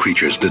 crawling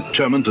creatures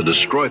determined to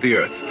destroy the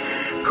Earth.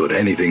 Could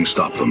anything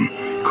stop them?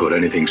 Could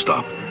anything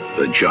stop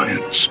the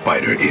Giant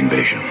Spider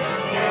Invasion?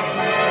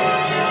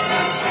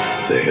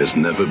 There has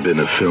never been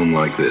a film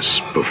like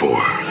this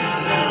before.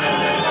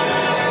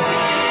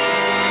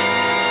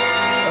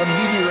 A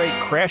meteorite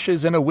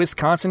crashes in a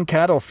Wisconsin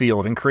cattle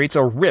field and creates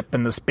a rip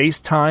in the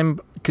space-time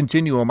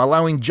continuum,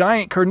 allowing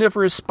giant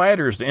carnivorous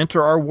spiders to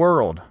enter our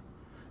world.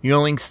 The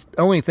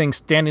only thing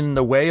standing in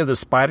the way of the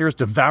spiders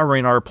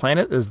devouring our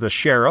planet is the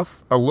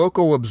sheriff, a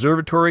local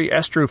observatory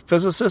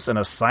astrophysicist, and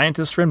a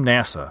scientist from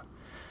NASA.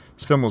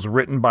 This film was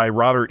written by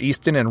Robert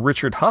Easton and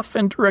Richard Huff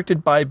and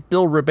directed by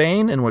Bill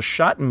Rebane and was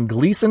shot in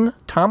Gleason,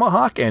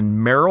 Tomahawk,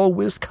 and Merrill,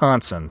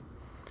 Wisconsin.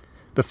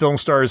 The film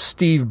stars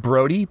Steve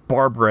Brody,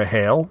 Barbara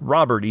Hale,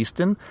 Robert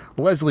Easton,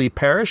 Leslie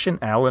Parrish,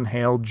 and Alan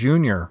Hale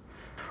Jr.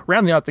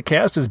 Rounding out the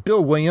cast is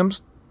Bill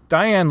Williams,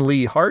 Diane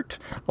Lee Hart,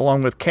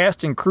 along with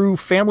cast and crew,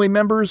 family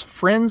members,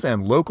 friends,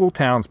 and local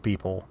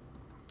townspeople.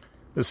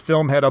 This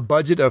film had a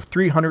budget of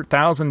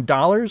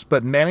 $300,000,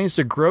 but managed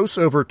to gross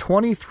over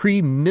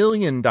 $23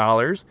 million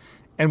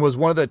and was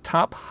one of the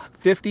top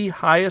 50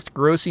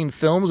 highest-grossing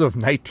films of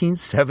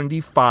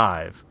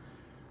 1975.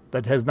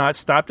 That has not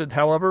stopped it,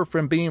 however,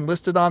 from being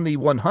listed on the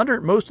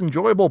 100 most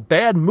enjoyable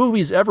bad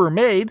movies ever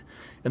made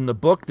in the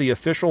book The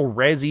Official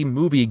Razzie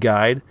Movie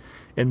Guide,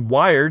 and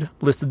Wired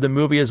listed the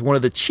movie as one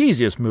of the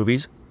cheesiest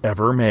movies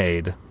ever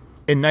made.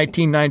 In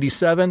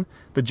 1997,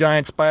 the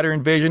giant spider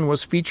invasion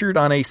was featured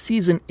on a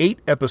Season 8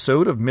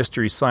 episode of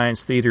Mystery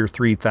Science Theater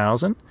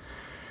 3000.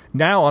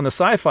 Now on the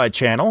Sci-Fi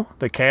Channel,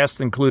 the cast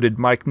included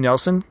Mike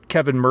Nelson,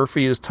 Kevin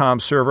Murphy as Tom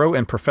Servo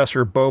and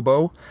Professor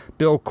Bobo,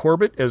 Bill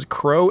Corbett as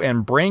Crow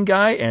and Brain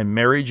Guy, and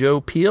Mary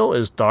Jo Pehl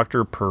as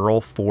Dr.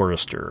 Pearl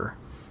Forrester.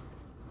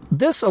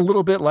 This, a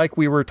little bit like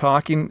we were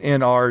talking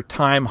in our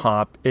time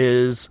hop,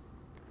 it's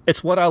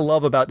what I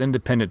love about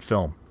independent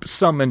film.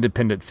 Some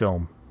independent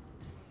film.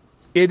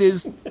 It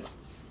is,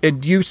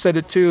 and you said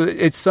it too,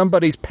 it's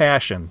somebody's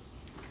passion.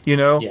 You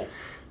know?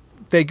 Yes.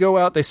 They go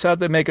out, they decide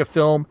to make a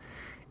film,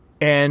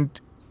 and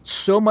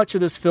so much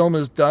of this film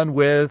is done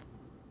with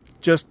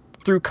just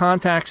through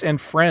contacts and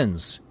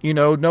friends. You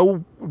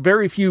know,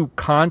 very few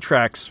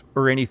contracts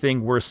or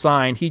anything were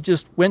signed. He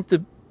just went to,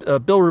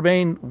 Bill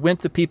Rebane went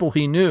to people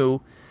he knew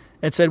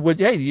and said, well,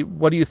 hey,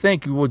 what do you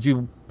think? Would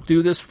you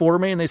do this for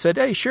me? And they said,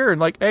 hey, sure.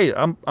 And like, hey,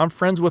 I'm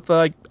friends with,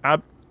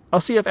 I'll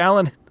see if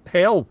Alan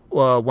Hale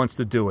wants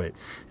to do it.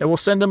 And we'll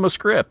send him a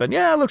script. And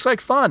yeah, it looks like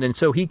fun. And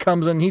so he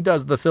comes and he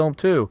does the film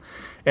too.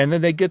 And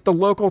then they get the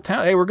local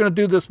town. Hey, we're going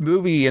to do this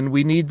movie and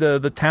we need the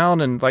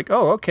town. And like,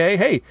 oh, okay.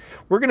 Hey,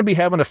 we're going to be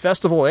having a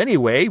festival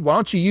anyway. Why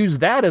don't you use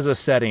that as a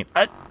setting?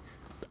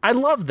 I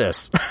love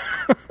this.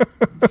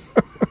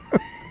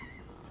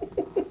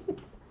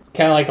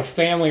 Kind of like a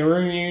family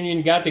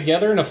reunion got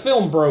together and a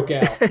film broke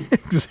out.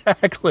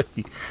 Exactly.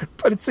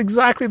 But it's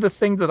exactly the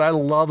thing that I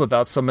love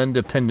about some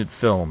independent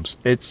films.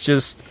 It's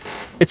just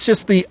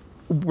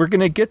we're going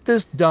to get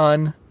this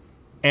done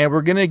and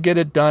we're going to get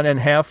it done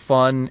and have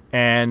fun.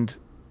 And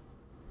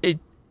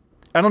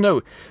I don't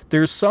know.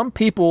 There's some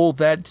people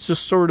that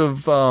just sort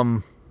of,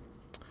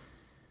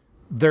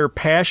 their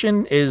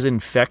passion is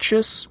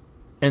infectious.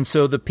 And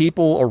so the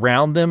people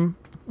around them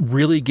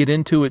really get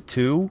into it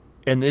too.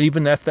 And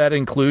even if that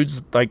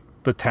includes like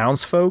the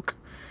townsfolk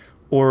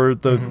or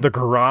the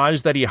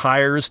garage that he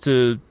hires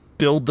to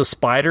build the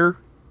spider,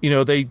 you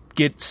know, they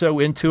get so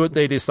into it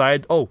they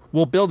decide, oh,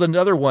 we'll build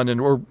another one,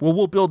 or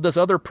we'll build this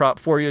other prop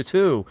for you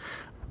too.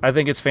 I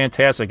think it's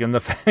fantastic, and the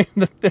fact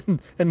that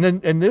and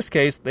then in this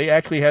case they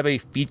actually have a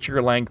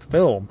feature-length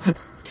film.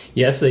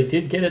 Yes, they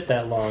did get it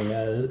that long.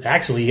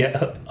 Actually,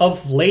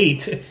 of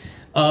late,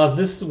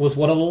 this was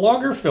one of the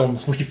longer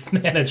films we've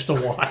managed to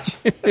watch.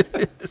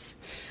 It is.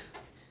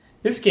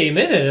 This came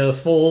in at a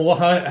full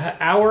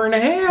hour and a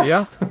half.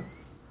 Yeah.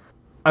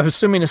 I'm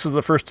assuming this is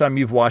the first time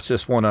you've watched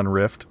this one on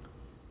Rift.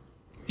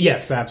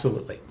 Yes,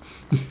 absolutely.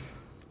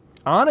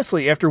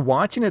 Honestly, after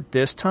watching it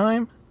this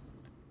time,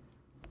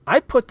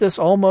 I put this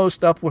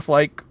almost up with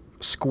like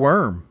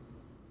Squirm.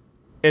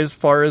 As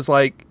far as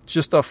like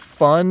just a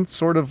fun,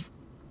 sort of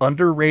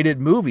underrated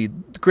movie.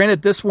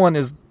 Granted, this one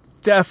is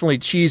definitely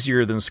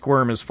cheesier than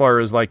Squirm as far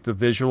as like the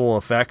visual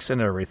effects and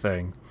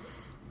everything.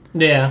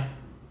 Yeah.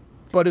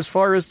 But as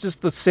far as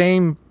just the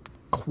same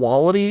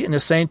quality and the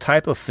same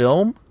type of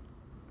film,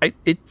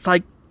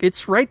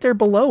 it's right there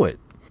below it.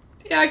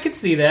 Yeah, I can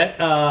see that.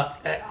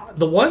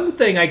 The one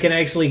thing I can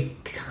actually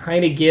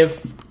kind of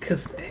give,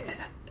 because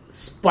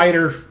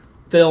spiders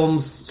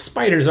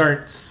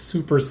aren't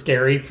super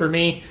scary for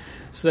me.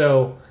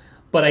 So,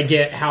 but I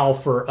get how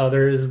for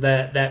others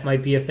that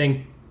might be a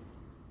thing.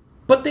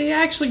 But they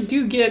actually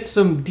do get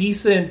some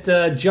decent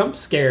jump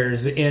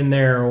scares in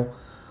there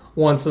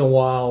once in a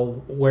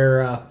while,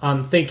 where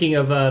I'm thinking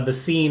of the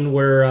scene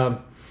where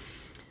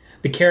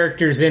the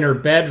character's in her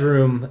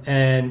bedroom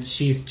and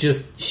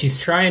she's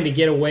trying to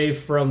get away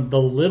from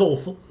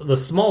the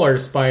smaller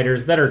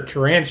spiders that are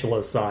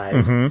tarantula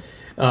size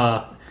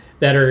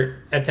that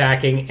are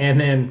attacking, and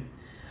then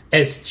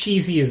as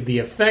cheesy as the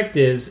effect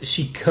is,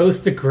 she goes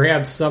to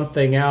grab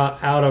something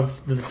out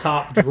of the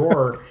top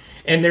drawer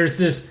and there's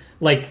this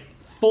like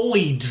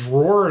fully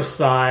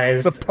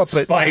drawer-sized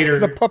spider.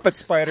 The puppet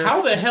spider.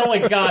 How the hell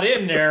it got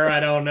in there, I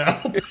don't know.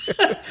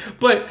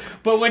 but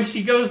when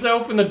she goes to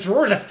open the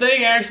drawer, the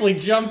thing actually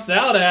jumps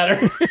out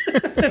at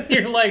her.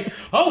 You're like,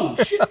 oh,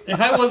 shit,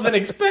 I wasn't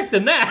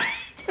expecting that.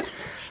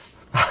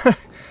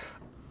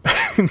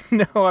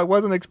 No, I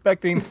wasn't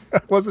expecting,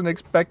 as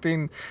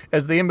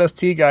the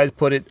MST guys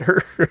put it,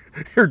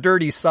 her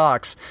dirty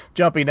socks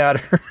jumping at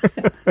her.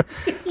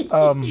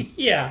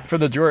 Yeah. For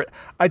the drawer.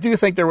 I do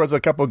think there was a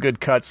couple good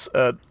cuts.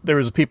 There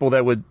was people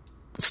that would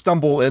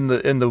stumble in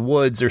the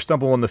woods or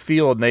stumble in the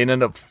field, and they'd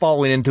end up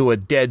falling into a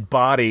dead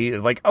body.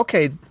 Like,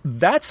 okay,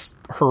 that's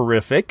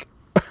horrific.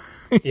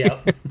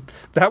 Yeah.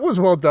 That was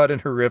well done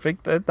and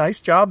horrific. Nice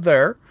job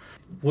there.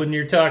 When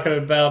you're talking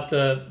about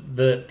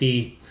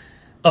the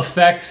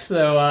effects,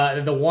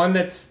 so the one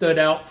that stood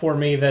out for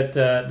me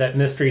that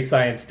Mystery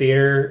Science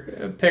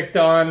Theater picked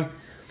on,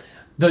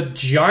 the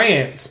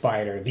giant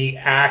spider, the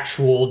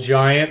actual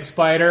giant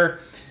spider,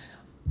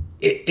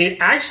 it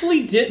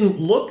actually didn't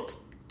look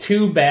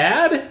too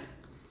bad,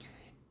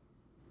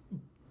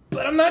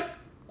 but I'm not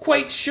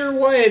quite sure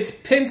why its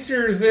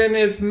pincers in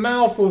its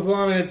mouth was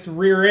on its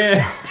rear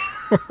end.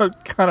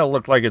 It kind of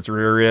looked like its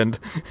rear end.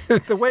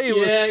 The way it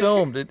was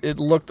filmed, it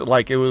looked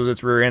like it was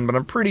its rear end, but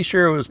I'm pretty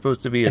sure it was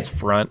supposed to be its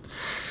front.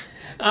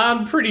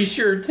 I'm pretty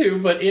sure too,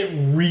 but it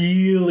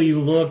really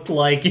looked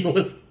like it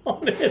was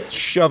on its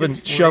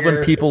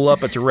shoving people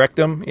up its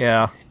rectum.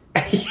 Yeah.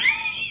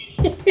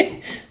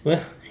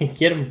 Well,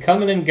 get them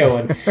coming and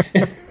going.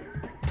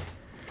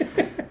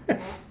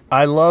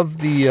 I love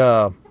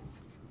the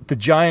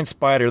giant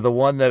spider, the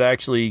one that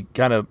actually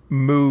kind of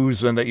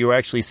moves and that you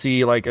actually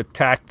see like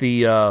attack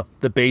the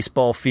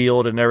baseball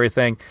field and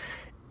everything.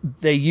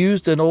 They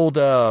used an old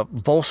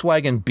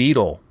Volkswagen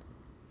Beetle.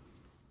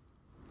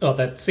 Oh,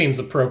 that seems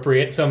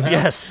appropriate somehow.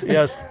 Yes.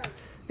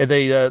 And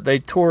they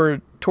tore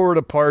it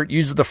apart,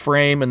 used the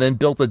frame, and then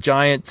built a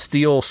giant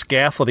steel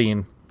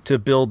scaffolding to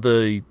build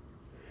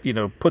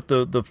put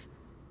the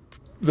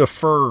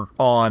fur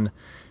on.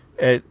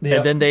 And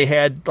then they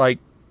had like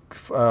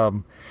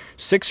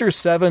 6 or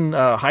 7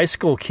 high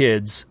school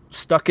kids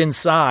stuck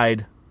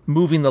inside,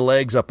 moving the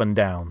legs up and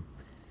down.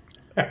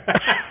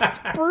 It's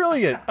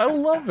brilliant. I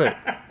love it.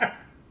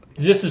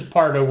 This is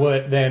part of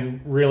what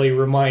then really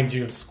reminds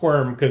you of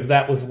Squirm, because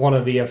that was one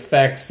of the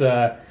effects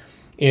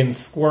in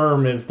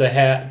Squirm, is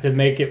to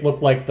make it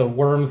look like the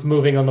worms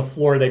moving on the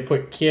floor. They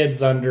put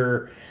kids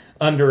under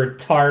a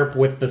tarp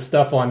with the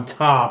stuff on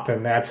top,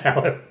 and that's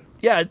how it...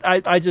 Yeah,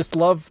 I just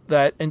love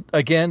that. And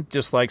again,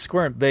 just like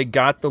Squirm, they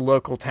got the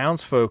local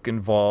townsfolk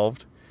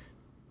involved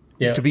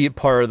to be a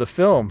part of the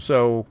film.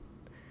 So,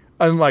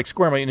 unlike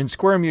Squirm, in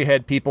Squirm you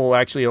had people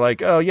actually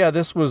like, oh yeah,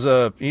 this was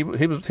he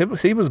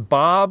was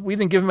Bob. We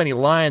didn't give him any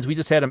lines. We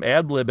just had him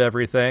ad-lib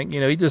everything.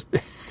 He just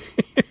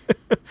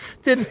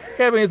didn't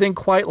have anything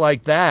quite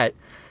like that.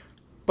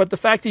 But the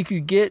fact that you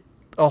could get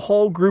a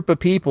whole group of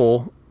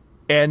people.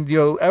 And,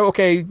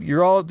 okay,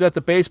 you're all at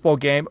the baseball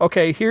game.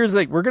 Okay,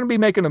 we're going to be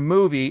making a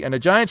movie, and a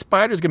giant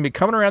spider is going to be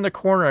coming around the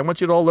corner. I want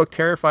you to all look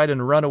terrified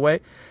and run away.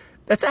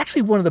 That's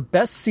actually one of the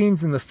best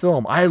scenes in the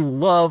film. I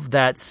love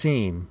that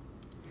scene.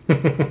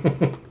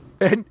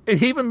 and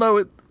even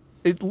though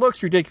it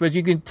looks ridiculous,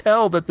 you can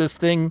tell that this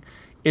thing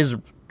is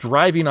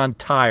driving on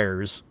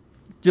tires.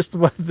 Just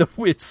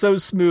it's so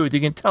smooth. You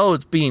can tell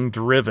it's being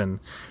driven.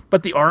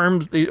 But the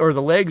arms or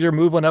the legs are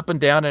moving up and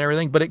down and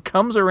everything. But it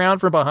comes around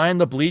from behind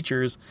the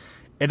bleachers.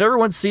 And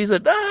everyone sees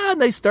it,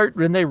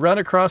 and they run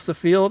across the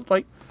field.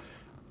 Like,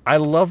 I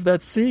love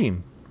that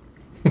scene.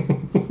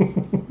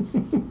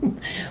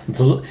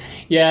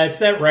 It's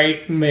that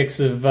right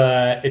mix of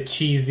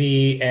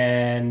cheesy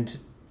and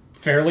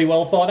fairly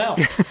well thought out.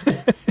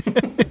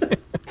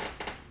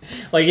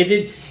 Like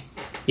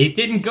it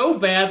didn't go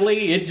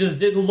badly. It just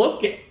didn't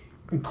look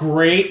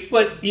great,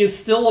 but you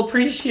still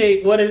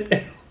appreciate what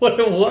it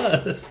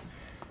was.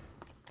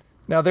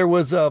 Now there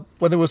was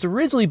when it was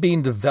originally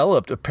being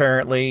developed,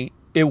 apparently.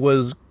 It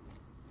was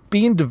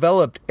being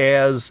developed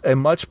as a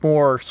much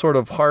more sort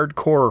of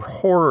hardcore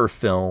horror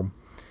film.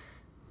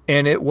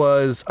 And it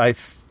was, I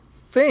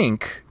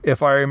think,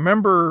 if I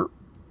remember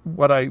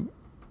what I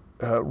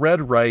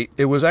read right,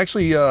 it was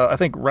actually, I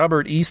think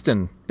Robert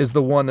Easton is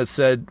the one that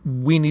said,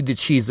 we need to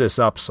cheese this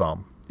up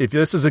some. If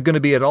this is going to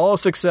be at all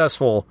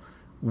successful,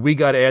 we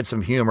got to add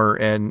some humor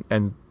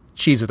and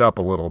cheese it up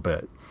a little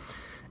bit.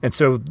 And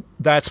so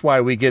that's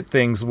why we get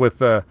things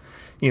with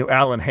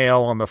Alan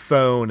Hale on the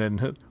phone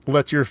and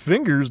let your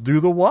fingers do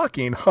the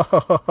walking.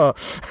 Oh,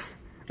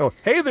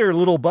 hey there,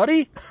 little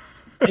buddy.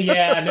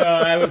 Yeah, no,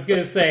 I was going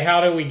to say,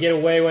 how do we get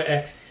away with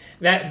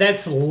that?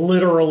 That's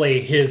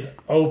literally his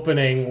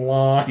opening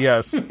line.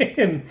 Yes.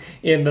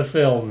 in the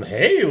film.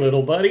 Hey,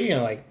 little buddy. And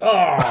I'm like,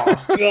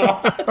 oh,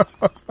 God.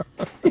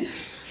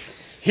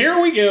 Here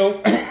we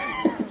go.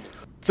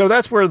 So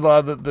that's where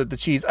the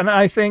cheese. And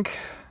I think,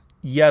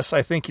 yes,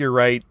 I think you're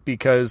right,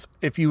 because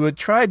if you would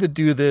try to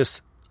do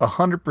this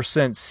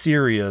 100%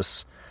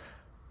 serious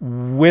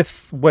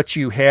with what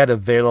you had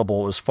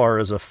available as far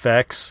as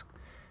effects,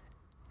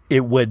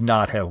 it would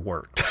not have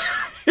worked.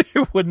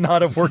 It would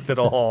not have worked at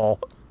all.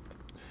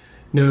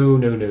 No.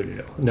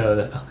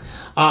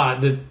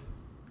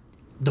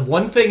 The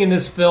one thing in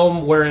this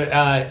film where,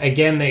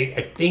 again,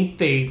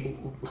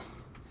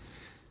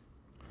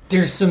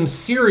 there's some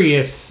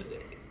serious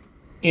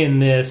in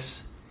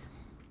this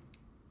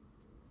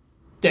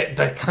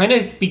that kind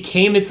of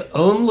became its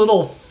own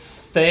little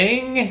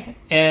thing,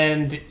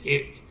 and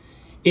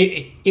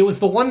it was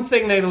the one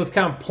thing that was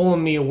kind of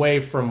pulling me away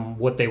from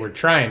what they were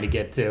trying to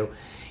get to,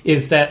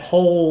 is that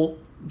whole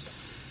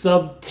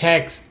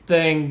subtext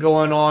thing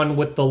going on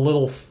with the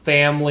little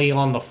family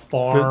on the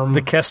farm.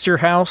 The Kester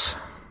house?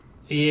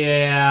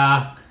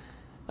 Yeah.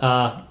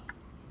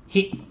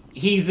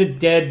 He's a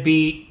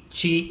deadbeat,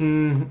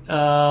 cheating,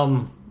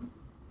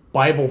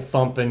 Bible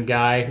thumping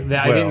guy.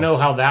 I didn't know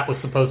how that was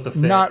supposed to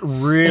fit. Not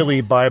really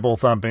Bible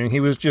thumping.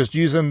 He was just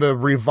using the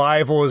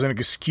revival as an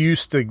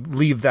excuse to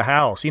leave the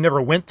house. He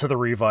never went to the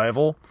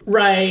revival.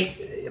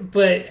 Right.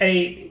 But,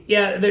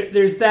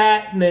 there's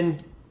that, and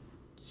then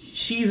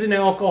she's an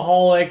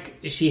alcoholic.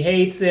 She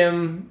hates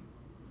him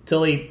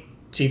till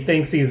she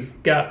thinks he's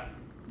got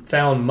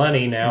found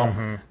money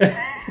now.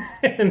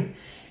 Mm-hmm.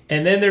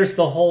 and then there's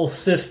the whole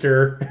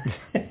sister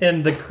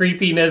and the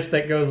creepiness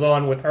that goes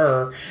on with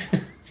her.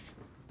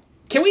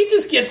 Can we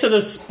just get to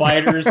the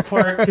spiders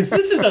part? Because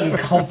this is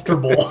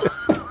uncomfortable.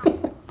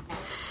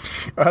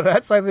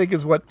 That's, I think,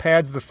 is what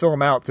pads the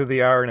film out to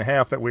the hour and a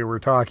half that we were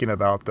talking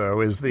about,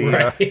 though, is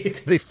the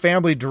the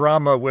family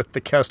drama with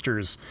the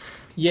Kesters.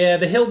 Yeah,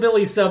 the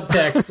hillbilly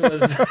subtext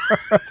was...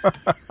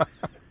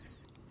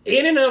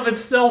 In and of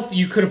itself,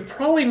 you could have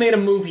probably made a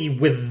movie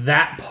with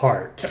that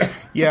part.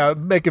 Yeah,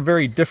 make a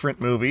very different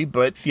movie,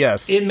 but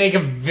yes. It'd make a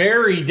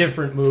very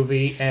different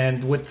movie,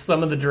 and with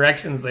some of the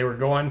directions they were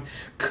going,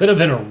 could have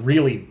been a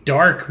really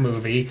dark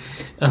movie.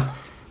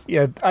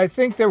 Yeah, I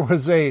think that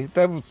was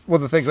one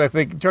of the things I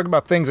think, talking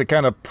about things that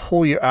kind of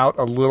pull you out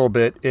a little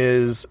bit,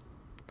 is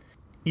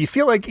you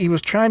feel like he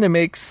was trying to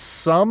make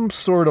some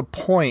sort of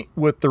point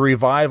with the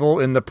revival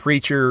and the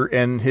preacher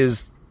and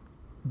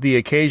the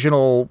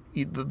occasional,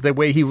 the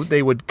way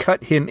they would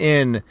cut him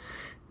in,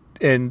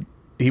 and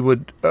he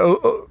would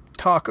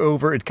talk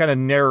over and kind of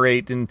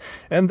narrate, and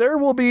there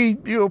will be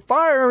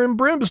fire and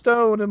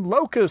brimstone and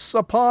locusts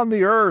upon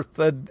the earth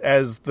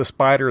as the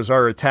spiders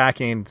are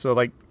attacking. So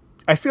like,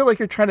 I feel like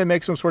you're trying to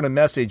make some sort of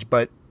message,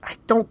 but I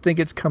don't think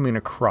it's coming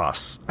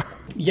across.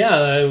 Yeah,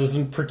 I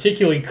wasn't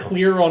particularly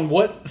clear on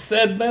what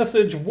said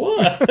message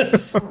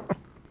was.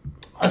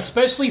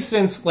 Especially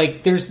since,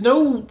 like, there's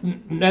no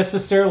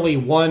necessarily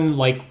one,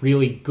 like,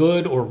 really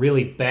good or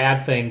really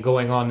bad thing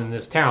going on in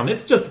this town.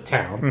 It's just a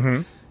town.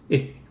 Mm-hmm.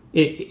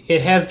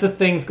 It has the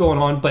things going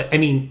on, but, I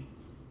mean,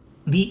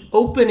 the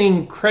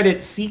opening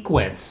credit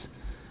sequence,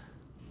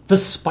 the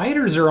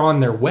spiders are on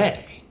their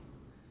way.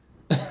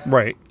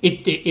 Right.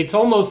 It's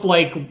almost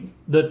like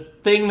the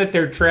thing that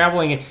they're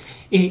traveling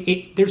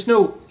in, there's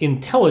no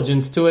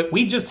intelligence to it.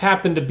 We just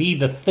happen to be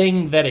the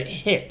thing that it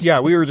hit.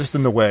 Yeah, we were just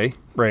in the way.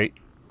 Right.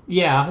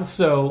 Yeah,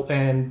 so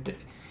and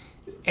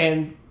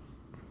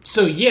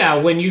so yeah,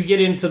 when you get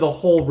into the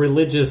whole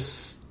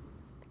religious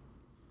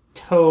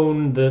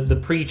tone, the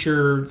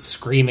preacher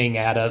screaming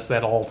at us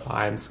at all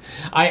times.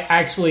 I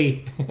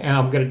actually, and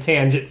I'm going to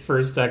tangent for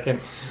a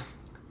second,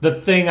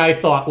 the thing I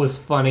thought was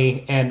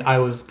funny, and I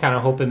was kind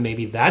of hoping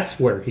maybe that's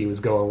where he was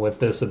going with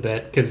this a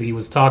bit, because he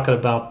was talking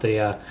about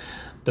the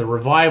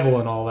revival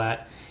and all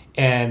that,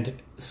 and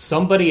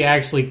somebody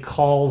actually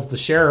calls the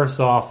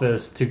sheriff's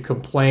office to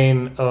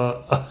complain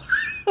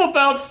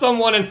about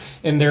someone,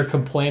 and they're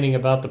complaining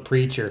about the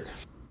preacher.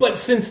 But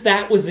since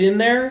that was in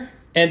there,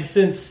 and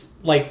since,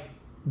 like,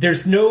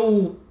 there's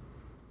no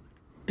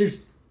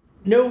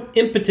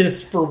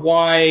impetus for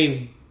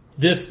why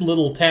this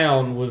little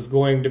town was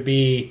going to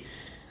be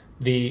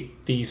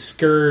the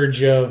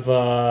scourge of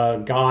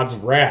God's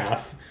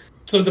wrath,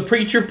 so the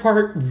preacher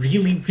part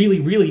really,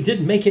 really, really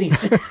didn't make any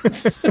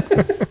sense.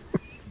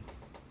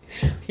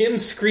 Him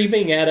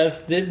screaming at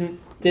us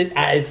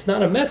it's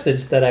not a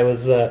message that I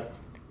was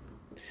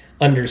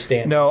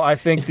understanding. No, I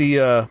think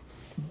the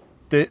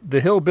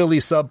hillbilly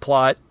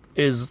subplot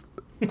is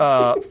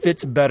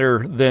fits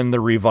better than the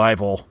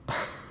revival.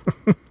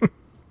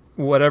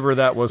 Whatever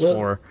that was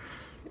for.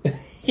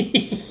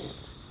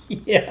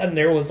 Yeah, and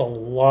there was a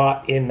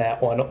lot in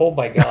that one. Oh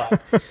my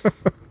god.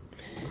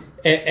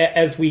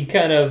 As we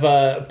kind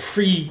of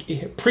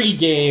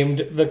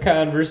pre-gamed the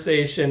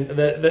conversation,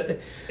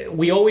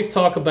 we always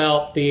talk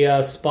about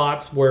the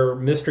spots where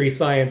Mystery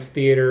Science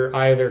Theater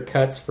either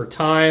cuts for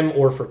time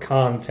or for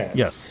content.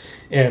 Yes.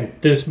 And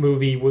this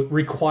movie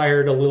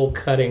required a little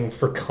cutting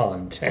for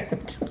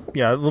content.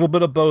 Yeah, a little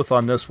bit of both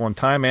on this one,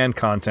 time and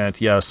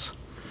content, yes.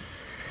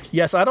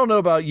 Yes, I don't know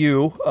about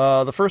you.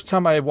 The first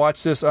time I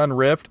watched this on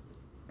Rift,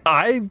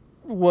 I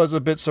was a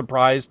bit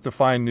surprised to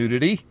find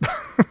nudity.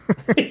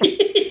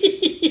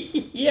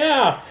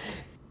 Yeah,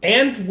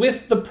 and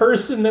with the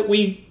person that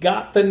we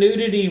got the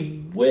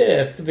nudity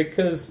with,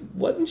 because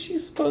wasn't she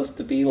supposed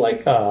to be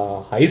like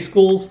a high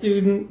school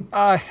student?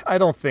 I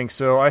don't think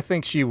so. I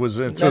think she was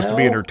supposed to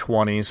be in her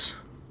 20s.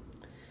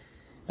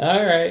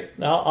 All right.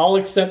 I'll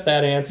accept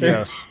that answer.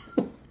 Yes.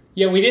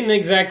 Yeah, we didn't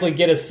exactly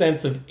get a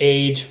sense of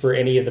age for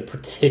any of the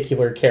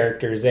particular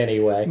characters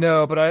anyway.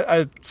 No, but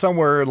I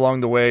somewhere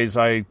along the ways,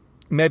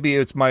 maybe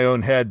it's my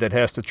own head that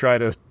has to try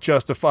to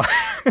justify.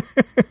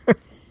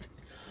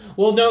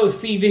 Well, no,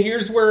 see,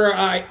 here's where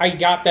I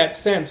got that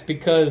sense,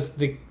 because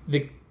the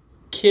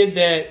kid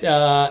that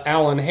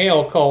Alan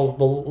Hale calls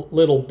the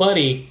little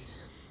buddy,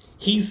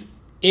 he's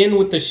in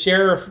with the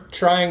sheriff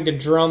trying to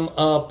drum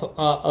up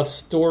a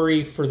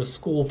story for the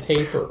school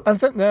paper.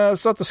 No,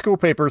 it's not the school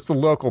paper, it's the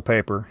local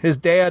paper. His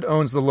dad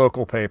owns the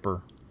local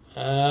paper.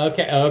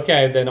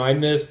 Okay, then I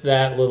missed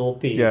that little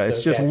piece. Yeah,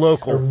 it's just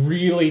local. I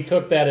really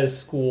took that as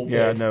school paper.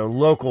 Yeah, no,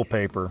 local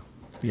paper.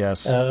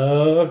 Yes.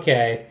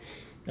 Okay.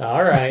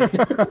 All right.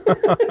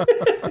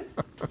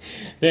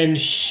 Then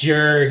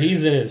sure,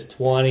 he's in his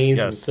 20s,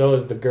 Yes. and so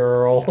is the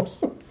girl.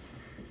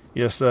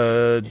 Yes,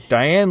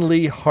 Diane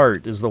Lee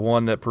Hart is the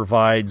one that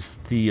provides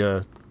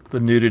the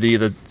nudity.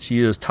 That she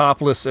is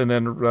topless and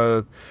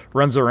then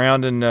runs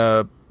around in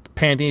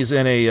panties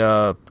and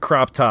a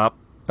crop top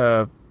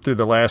through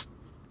the last,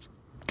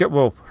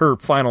 her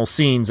final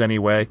scenes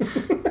anyway.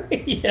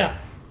 Yeah.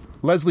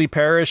 Leslie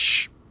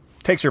Parrish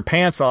takes her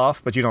pants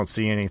off, but you don't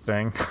see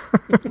anything.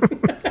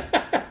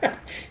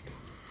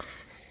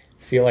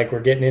 Feel like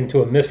we're getting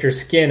into a Mr.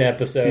 Skin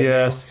episode.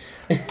 Yes.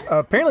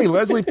 Apparently,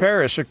 Leslie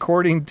Parrish,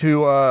 according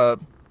to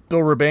Bill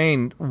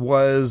Rebane,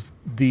 was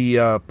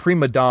the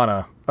prima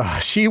donna.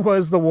 She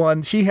was the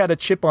one. She had a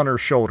chip on her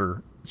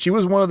shoulder. She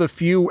was one of the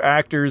few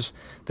actors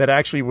that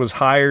actually was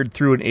hired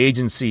through an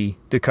agency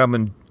to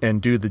come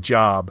and do the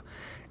job.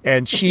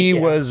 And she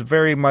was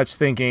very much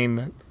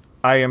thinking,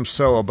 I am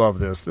so above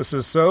this. This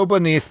is so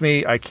beneath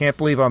me. I can't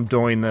believe I'm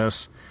doing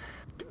this.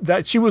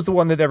 That she was the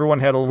one that everyone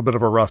had a little bit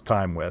of a rough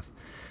time with.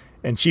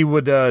 And she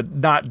would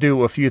not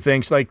do a few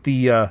things like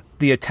the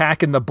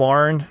attack in the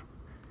barn.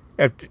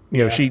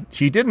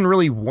 She didn't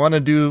really want to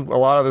do a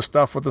lot of the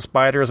stuff with the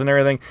spiders and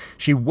everything.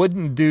 She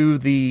wouldn't do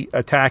the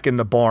attack in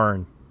the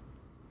barn.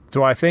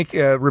 So I think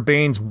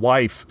Rebane's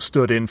wife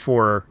stood in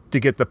for her to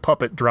get the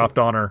puppet dropped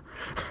on her.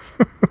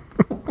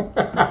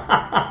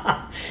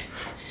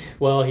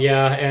 Well,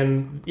 yeah,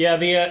 and yeah,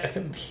 the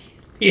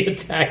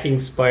attacking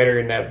spider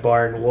in that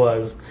barn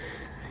was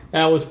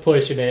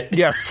pushing it.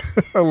 Yes,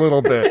 a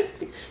little bit.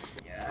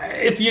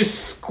 If you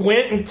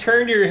squint and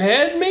turn your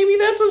head, maybe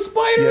that's a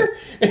spider.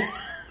 Yeah.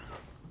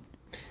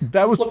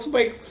 That was looks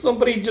like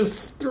somebody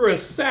just threw a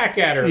sack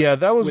at her. Yeah,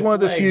 that was one of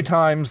the legs. few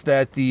times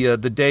that the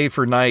day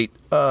for night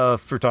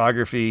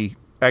photography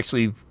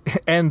actually,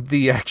 and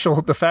the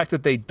fact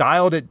that they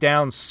dialed it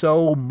down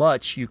so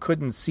much you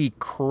couldn't see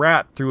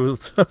crap through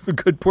a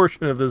good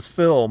portion of this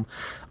film.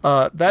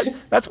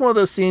 That's one of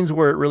those scenes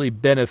where it really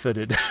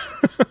benefited.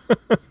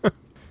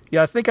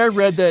 Yeah, I think I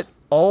read that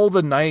all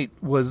the night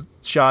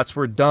shots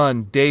were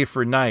done day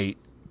for night,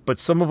 but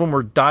some of them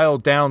were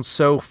dialed down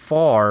so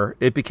far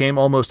it became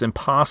almost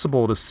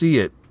impossible to see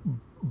it,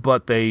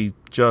 but they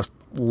just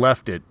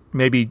left it.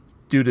 Maybe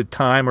due to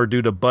time or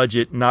due to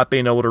budget, not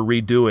being able to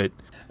redo it.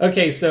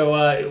 Okay,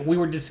 so we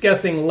were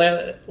discussing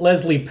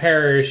Leslie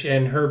Parrish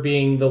and her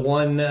being the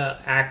one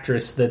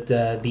actress that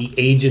the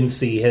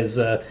agency has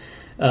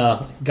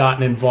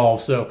gotten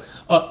involved. So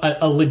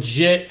a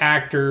legit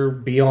actor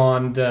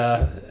beyond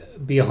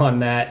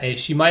that.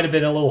 She might have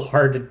been a little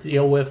hard to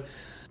deal with.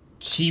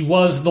 She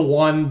was the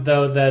one,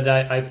 though, that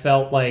I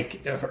felt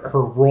like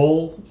her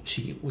role,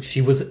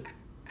 she was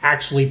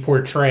actually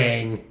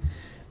portraying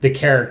the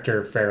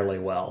character fairly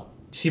well.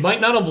 She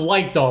might not have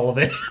liked all of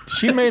it.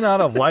 She may not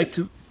have liked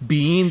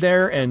being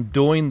there and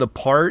doing the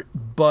part,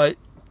 but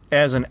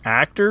as an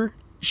actor,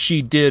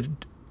 she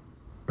did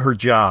her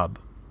job.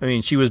 I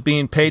mean, she was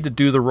being paid to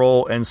do the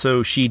role, and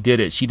so she did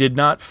it. She did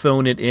not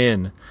phone it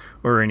in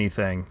or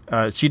anything.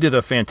 She did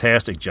a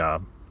fantastic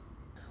job.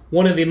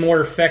 One of the more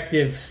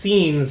effective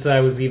scenes I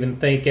was even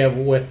thinking of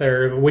with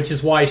her, which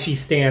is why she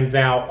stands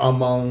out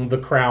among the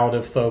crowd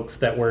of folks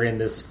that were in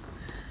this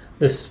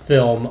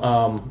film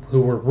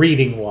who were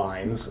reading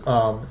lines.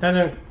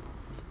 And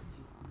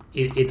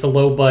it's a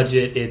low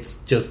budget. It's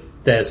just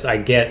this. I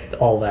get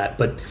all that.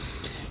 But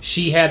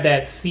she had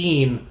that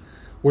scene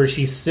where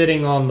she's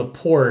sitting on the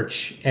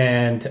porch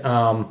and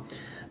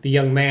the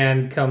young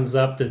man comes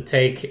up to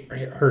take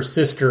her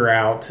sister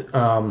out.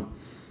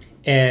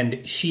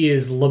 And she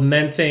is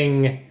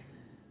lamenting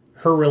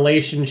her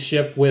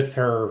relationship with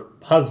her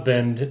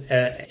husband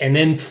and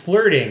then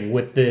flirting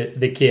with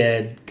the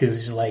kid because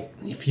she's like,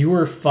 if you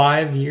were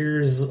 5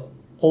 years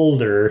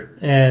older,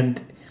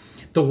 and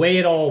the way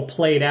it all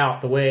played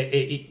out, the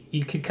way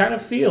you could kind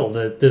of feel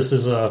that this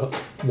is a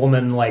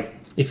woman like,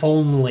 if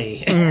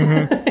only,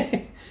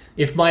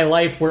 if my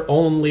life were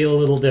only a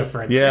little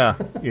different. Yeah.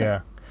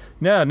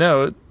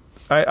 No,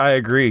 I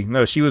agree.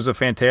 No, she did a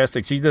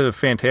fantastic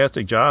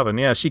job. And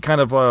yeah, she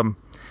kind of,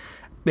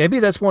 maybe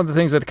that's one of the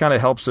things that kind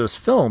of helps this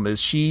film is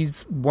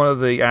she's one of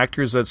the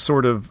actors that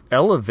sort of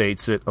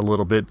elevates it a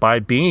little bit by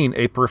being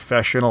a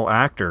professional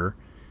actor.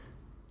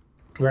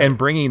 Right. And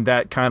bringing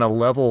that kind of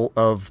level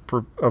of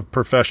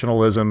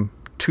professionalism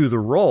to the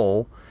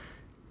role.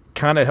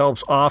 kind of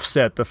helps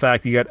offset the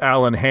fact you got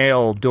Alan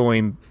Hale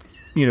doing,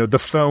 the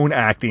phone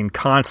acting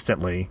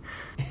constantly.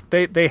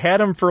 They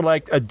had him for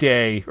like a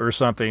day or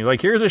something.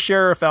 Like, here's a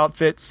sheriff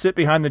outfit, sit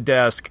behind the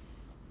desk.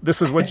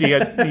 This is what you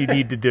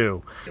need to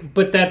do.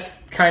 But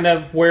that's kind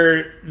of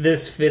where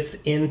this fits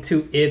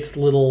into its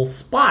little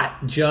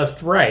spot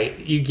just right.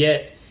 You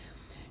get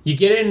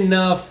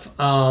enough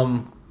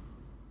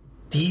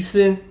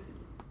decent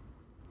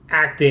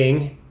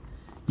acting.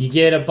 You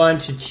get a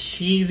bunch of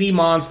cheesy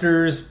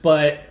monsters,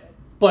 but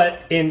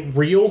in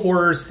real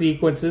horror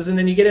sequences, and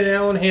then you get an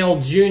Alan Hale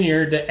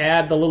Jr. to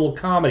add the little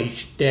comedy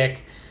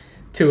shtick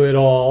to it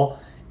all,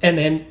 and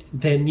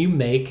then you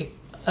make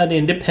an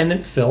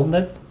independent film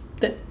that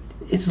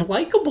is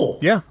likable.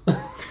 Yeah.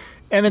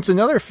 And it's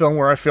another film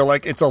where I feel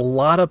like it's a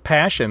lot of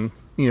passion,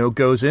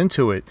 goes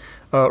into it.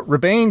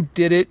 Rebane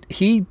did it.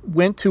 He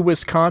went to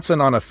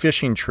Wisconsin on a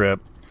fishing trip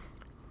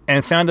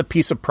and found a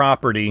piece of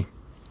property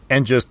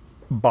and just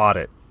bought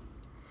it.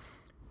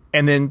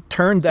 And then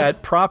turned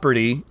that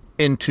property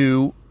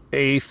into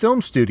a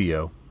film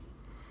studio.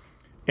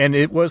 And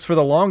it was, for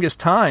the longest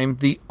time,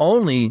 the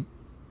only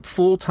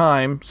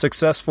full-time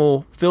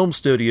successful film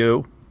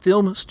studio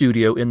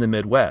in the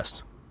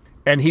Midwest.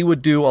 And he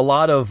would do a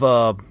lot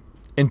of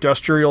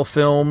industrial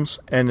films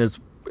and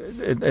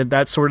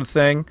that sort of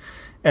thing.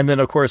 And then,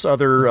 of course,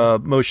 other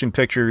motion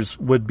pictures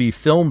would be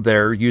filmed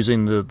there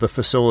using the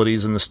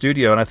facilities in the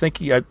studio. And I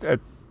think it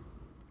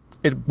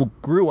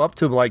grew up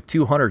to like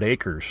 200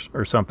 acres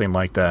or something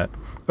like that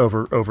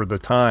over the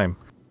time.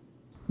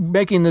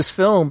 Making this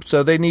film,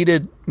 so they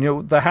needed,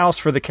 the house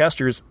for the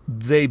Kesters.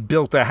 They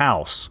built a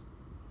house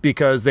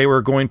because they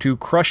were going to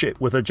crush it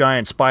with a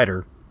giant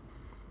spider.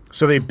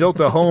 So they built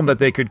a home that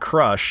they could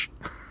crush.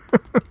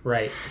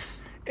 Right.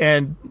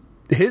 And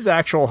his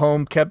actual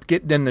home kept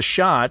getting in the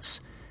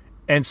shots.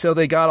 And so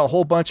they got a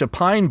whole bunch of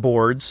pine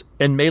boards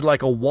and made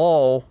like a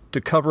wall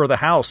to cover the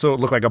house so it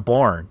looked like a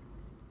barn.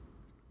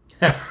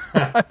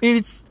 I mean,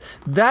 it's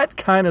that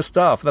kind of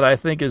stuff that I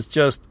think is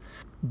just,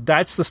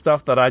 that's the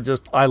stuff that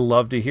I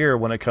love to hear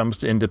when it comes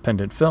to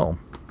independent film.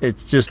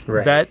 It's just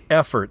that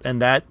effort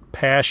and that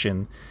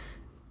passion.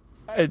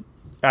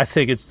 I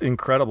think it's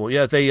incredible.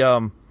 Yeah, they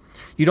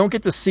you don't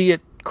get to see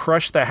it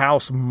crush the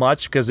house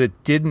much because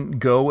it didn't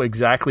go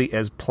exactly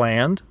as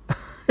planned.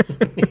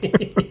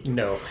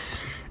 No.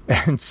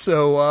 And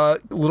so a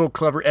little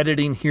clever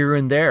editing here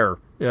and there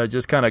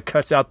just kind of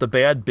cuts out the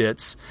bad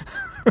bits.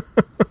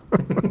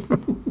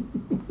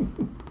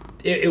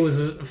 It was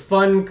a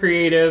fun,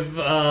 creative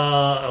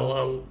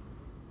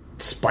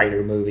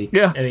spider movie.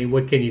 Yeah. I mean,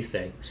 what can you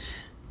say?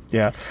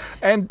 Yeah.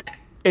 And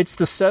it's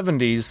the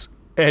 70s,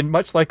 and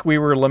much like we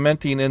were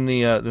lamenting in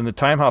the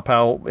Time Hop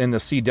Howl in the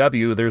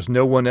CW, there's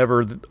no one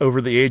ever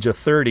over the age of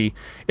 30.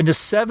 In the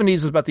 70s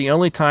is about the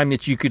only time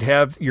that you could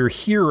have your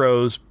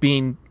heroes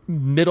being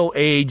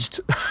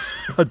middle-aged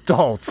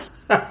adults.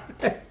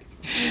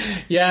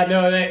 Yeah,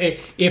 no.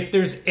 If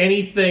there's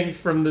anything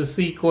from the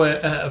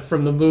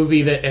from the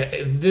movie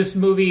that this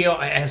movie,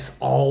 as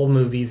all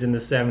movies in the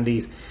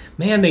 70s,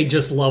 man, they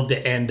just love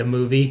to end a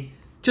movie.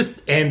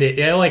 Just end it.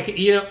 Yeah, like,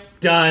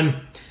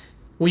 done.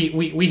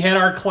 We had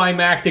our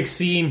climactic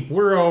scene.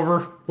 We're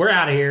over. We're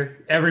out of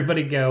here.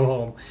 Everybody go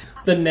home.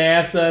 The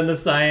NASA and the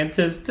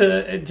scientists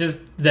just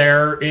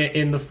there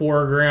in the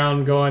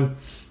foreground going,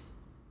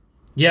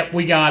 "Yep,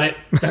 we got it."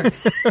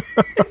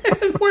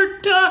 We're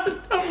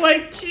done. I'm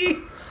like,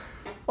 jeez.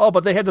 Oh,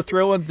 but they had to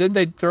throw in. Didn't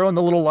they throw in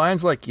the little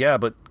lines like, "Yeah,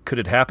 but could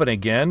it happen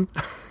again?"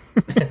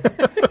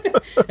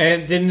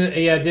 And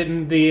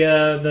didn't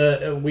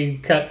we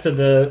cut to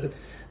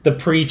the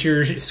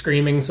preacher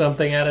screaming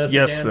something at us?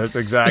 Yes, again? that's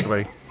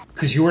exactly.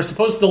 Because you were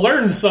supposed to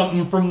learn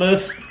something from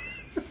this.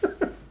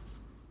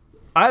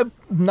 I'm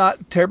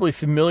not terribly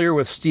familiar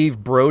with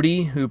Steve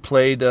Brody, who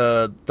played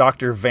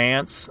Dr.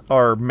 Vance,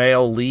 our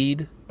male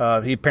lead.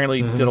 He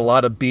apparently did a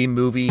lot of B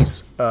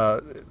movies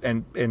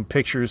and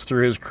pictures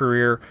through his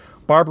career.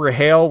 Barbara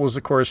Hale was,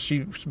 of course,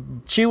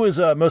 she was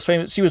most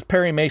famous. She was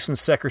Perry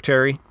Mason's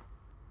secretary.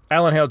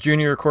 Alan Hale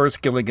Jr., of course,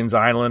 Gilligan's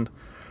Island.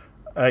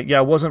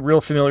 I wasn't real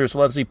familiar with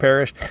Leslie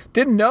Parrish.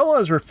 Didn't know I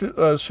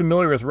was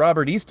familiar with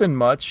Robert Easton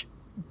much.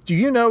 Do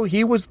you know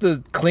he was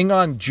the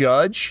Klingon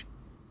judge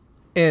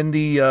in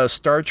the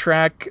Star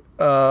Trek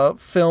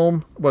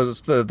film?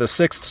 Was the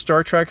sixth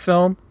Star Trek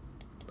film,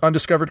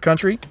 Undiscovered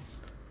Country?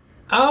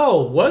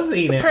 Oh, was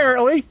he now?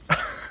 Apparently.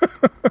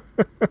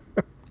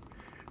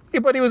 Yeah,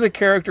 but he was a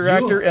character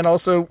actor and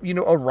also,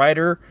 a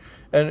writer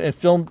and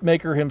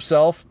filmmaker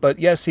himself. But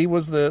yes, he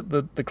was the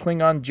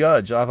Klingon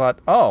judge. I thought,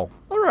 oh,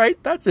 all right,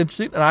 that's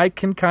interesting. And I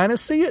can kind of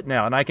see it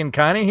now, and I can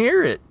kind of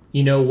hear it.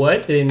 You know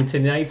what? In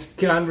tonight's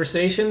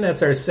conversation,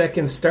 that's our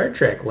second Star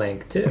Trek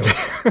link, too.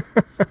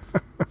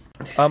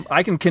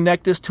 I can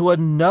connect this to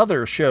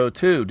another show,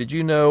 too. Did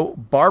you know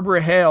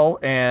Barbara Hale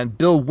and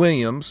Bill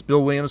Williams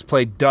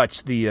played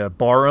Dutch, the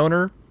bar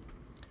owner?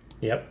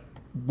 Yep.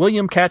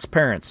 William Katz's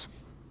parents.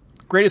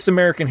 Greatest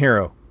American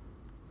hero.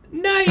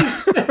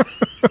 Nice!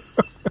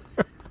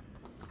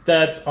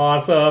 That's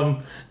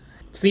awesome.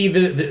 See,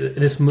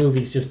 this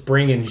movie's just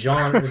bringing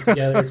genres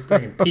together. It's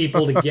bringing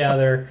people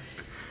together.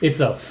 It's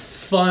a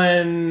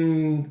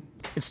fun...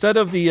 Instead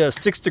of the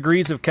 6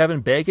 degrees of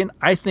Kevin Bacon,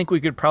 I think we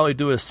could probably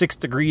do a 6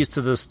 degrees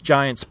to this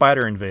giant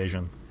spider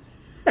invasion.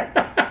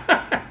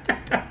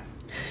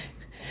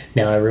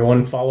 Now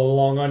everyone follow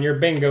along on your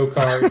bingo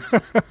cards.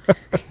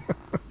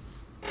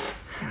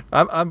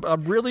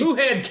 I'm really... Who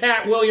had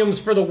Cat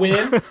Williams for the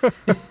win?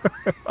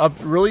 I'm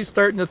really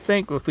starting to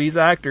think with these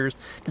actors,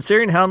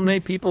 considering how many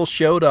people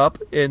showed up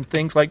in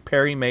things like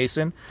Perry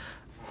Mason,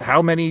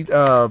 how many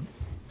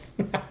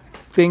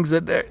things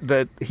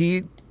that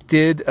he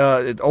did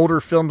in older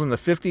films in the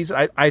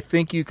 50s, I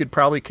think you could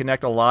probably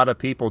connect a lot of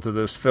people to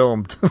this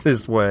film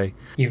this way.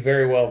 You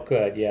very well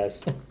could,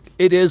 yes.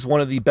 It is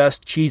one of the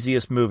best,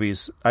 cheesiest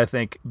movies I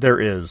think there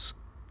is.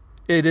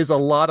 It is a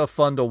lot of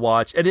fun to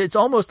watch, and it's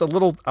almost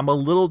I'm a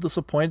little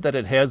disappointed that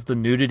it has the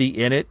nudity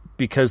in it,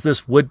 because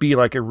this would be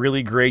like a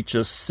really great,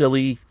 just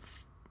silly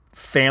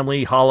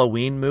family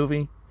Halloween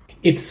movie.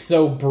 It's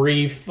so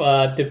brief,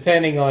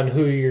 depending on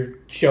who you're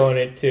showing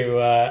it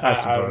to.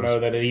 I don't know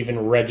that it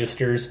even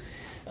registers.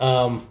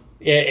 When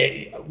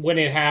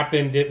it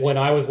happened, when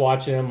I was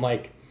watching, I'm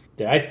like,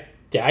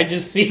 did I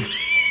just see?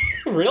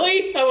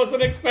 Really? I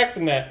wasn't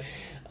expecting that.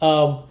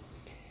 Now,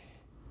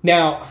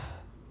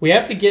 we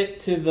have to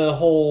get to the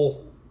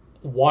whole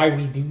why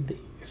we do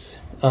these.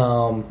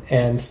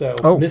 And so,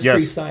 Mystery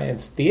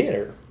Science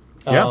Theater.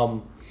 Yeah.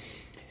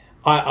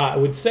 I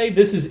would say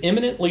this is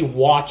eminently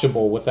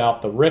watchable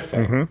without the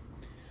riffing. Mm-hmm.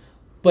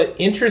 But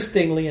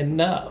interestingly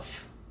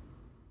enough,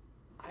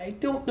 I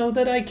don't know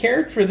that I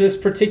cared for this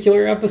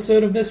particular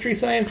episode of Mystery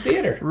Science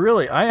Theater.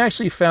 Really? I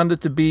actually found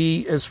it to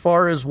be, as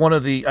far as one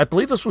of the... I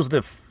believe this was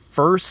the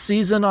first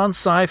season on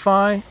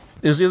Sci-Fi.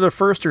 It was either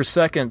first or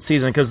second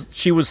season, because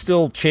she was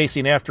still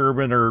chasing after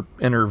her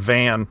in her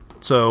van,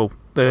 so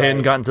they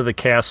hadn't gotten to the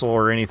castle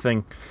or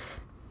anything.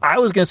 I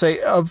was going to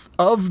say, of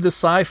the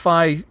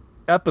Sci-Fi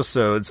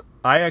episodes,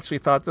 I actually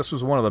thought this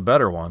was one of the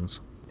better ones.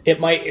 It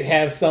might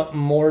have something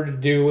more to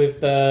do with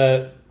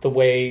the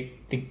way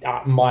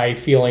my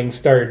feelings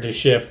started to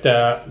shift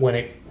when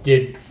it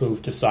did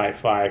move to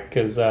Sci-Fi,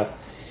 because I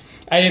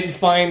didn't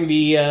find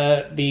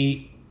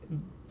the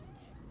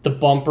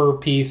bumper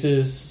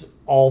pieces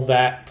all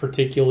that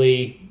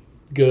particularly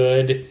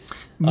good.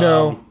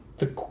 No.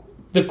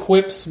 The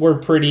quips were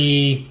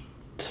pretty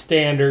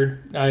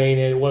standard. I mean,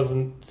 it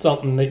wasn't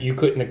something that you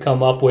couldn't have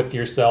come up with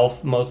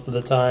yourself most of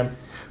the time.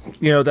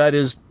 That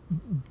is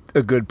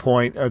a good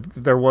point.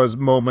 There was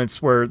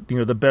moments where,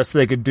 the best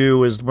they could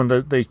do is when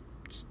they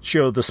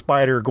show the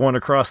spider going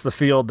across the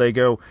field, they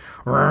go...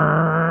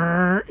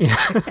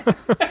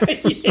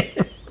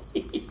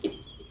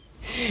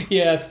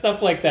 Yeah,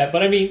 stuff like that.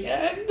 But I mean,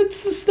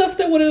 it's the stuff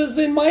that was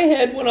in my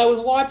head when I was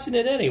watching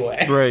it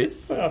anyway. Right.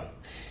 So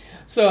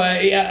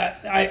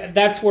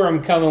that's where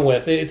I'm coming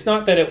with. It's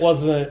not that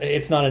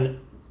it's not an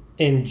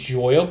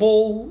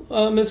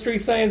enjoyable Mystery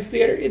Science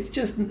Theater. It's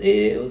just,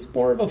 it was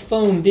more of a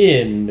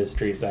phoned-in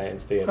Mystery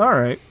Science Theater. All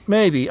right,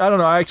 maybe. I don't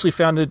know. I've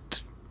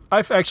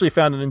actually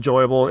found it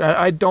enjoyable.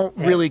 I don't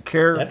really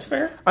care. That's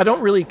fair. I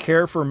don't really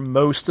care for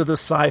most of the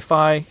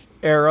Sci-Fi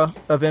era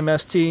of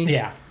MST.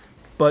 Yeah.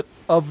 But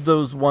of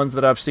those ones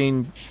that I've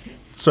seen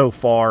so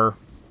far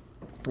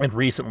and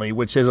recently,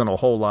 which isn't a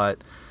whole lot,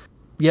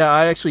 yeah,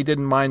 I actually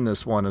didn't mind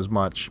this one as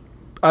much.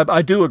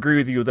 I do agree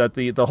with you that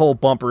the whole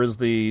bumper is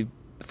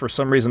for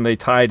some reason they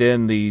tied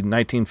in the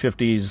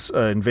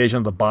 1950s Invasion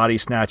of the Body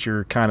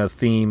Snatcher kind of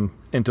theme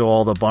into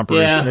all the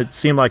bumpers, and it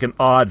seemed like an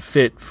odd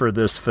fit for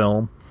this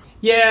film.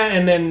 Yeah,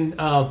 and then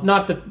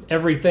not that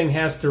everything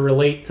has to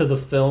relate to the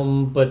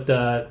film, but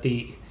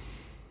the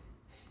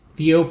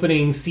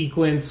opening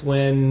sequence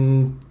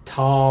when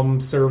Tom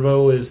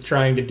Servo is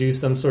trying to do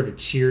some sort of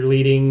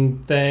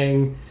cheerleading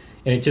thing,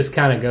 and it just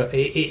kind of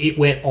it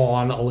went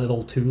on a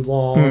little too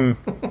long.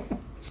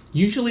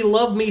 Usually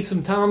love me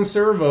some Tom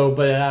Servo,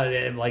 but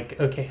I'm like,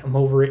 okay, I'm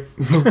over it.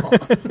 Move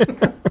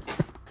on.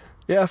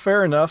 Yeah,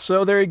 fair enough.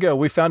 So there you go.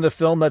 We found a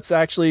film that's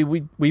actually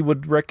we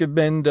would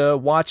recommend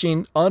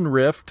watching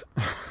unriffed.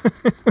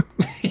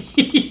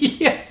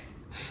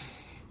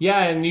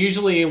 Yeah, and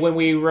usually when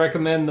we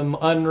recommend them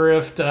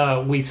unriffed,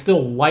 we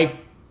still like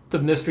the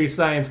Mystery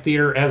Science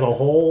Theater as a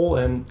whole,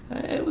 and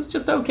it was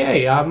just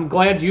okay. I'm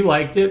glad you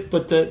liked it,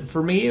 but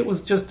for me, it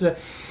was just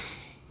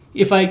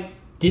if I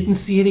didn't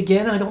see it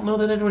again, I don't know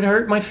that it would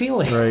hurt my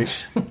feelings.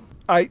 Right.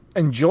 I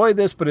enjoy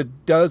this, but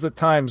it does at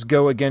times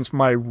go against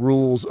my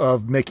rules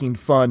of making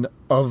fun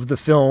of the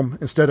film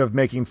instead of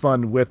making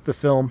fun with the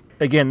film.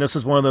 Again, this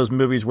is one of those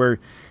movies where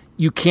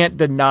you can't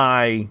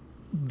deny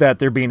that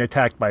they're being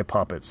attacked by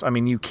puppets. I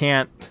mean, you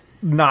can't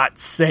not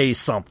say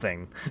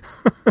something.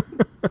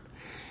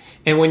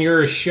 And when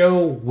you're a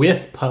show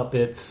with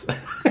puppets,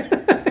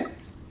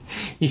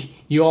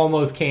 you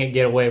almost can't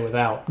get away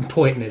without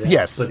pointing it out.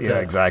 Yes, but,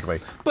 exactly.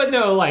 But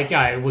no,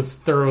 I was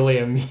thoroughly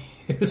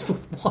amused.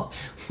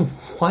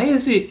 Why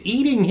is it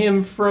eating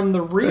him from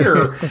the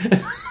rear?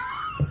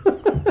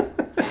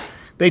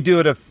 They do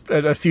it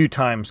a few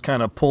times,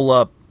 kind of pull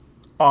up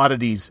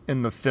oddities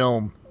in the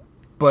film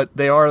but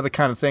they are the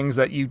kind of things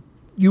that you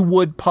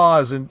would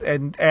pause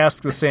and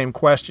ask the same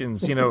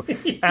questions. You know,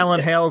 Alan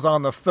Hale's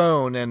on the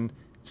phone, and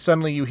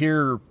suddenly you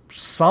hear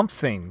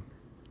something,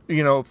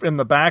 you know, in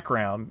the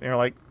background. And you're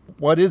like,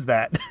 what is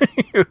that?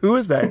 Who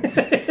is that?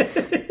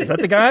 Is that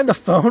the guy on the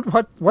phone?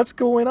 What's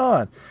going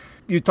on?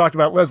 You talked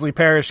about Leslie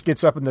Parrish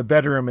gets up in the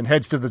bedroom and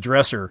heads to the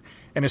dresser,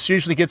 and as soon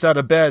as she gets out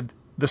of bed,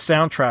 the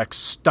soundtrack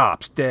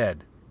stops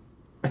dead.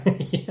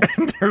 Yeah.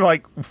 And they're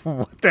like,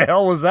 what the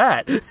hell was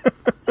that?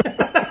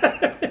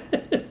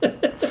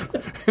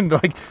 And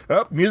like,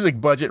 oh, music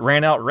budget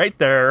ran out right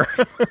there.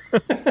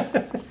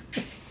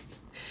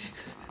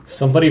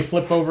 Somebody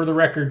flip over the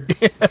record.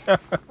 Yeah.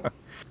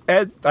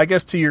 Ed, I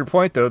guess to your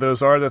point, though,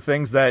 those are the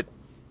things that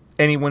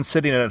anyone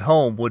sitting at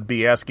home would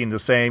be asking the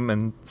same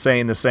and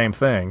saying the same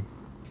thing.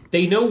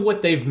 They know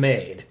what they've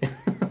made.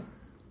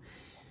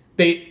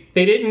 They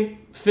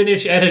didn't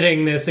finish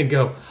editing this and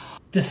go,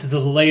 this is the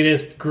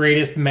latest,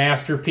 greatest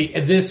masterpiece.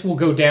 This will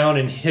go down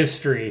in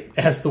history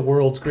as the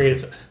world's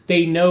greatest.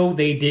 They know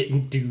they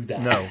didn't do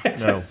that. No.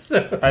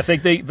 So, I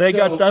think they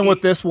got done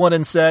with this one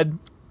and said,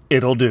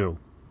 it'll do.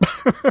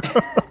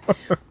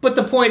 But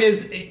the point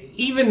is,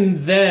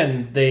 even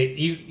then,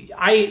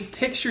 I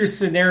picture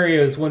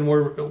scenarios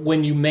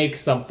when you make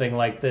something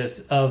like this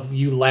of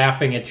you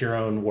laughing at your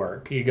own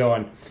work. You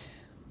going,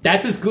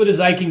 that's as good as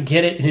I can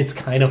get it, and it's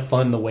kind of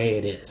fun the way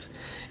it is.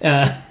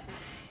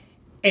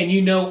 And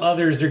you know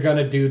others are going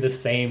to do the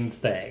same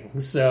thing.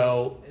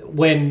 So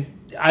when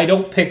I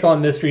don't pick on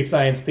Mystery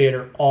Science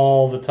Theater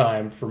all the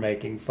time for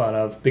making fun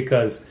of,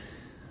 because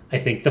I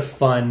think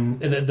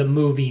the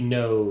movie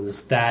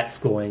knows that's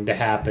going to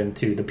happen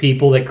too. The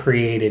people that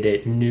created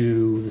it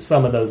knew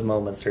some of those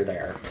moments are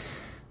there.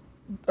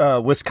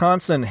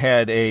 Wisconsin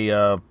had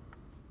a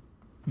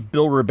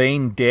Bill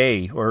Rebane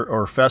Day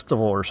or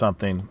festival or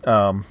something.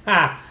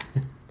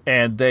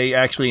 And they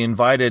actually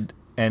invited,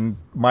 and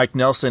Mike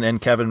Nelson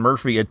and Kevin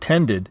Murphy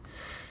attended,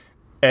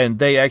 and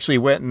they actually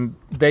went and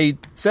they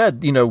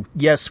said, you know,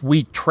 yes,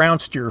 we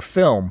trounced your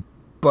film,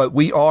 but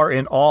we are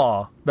in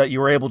awe that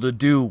you were able to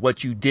do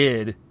what you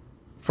did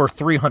for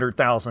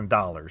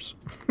 $300,000.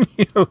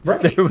 You know,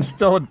 right. It was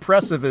still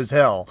impressive as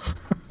hell.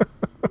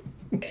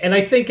 And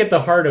I think at the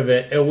heart of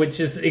it,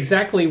 which is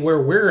exactly where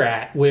we're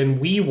at when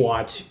we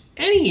watch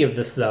any of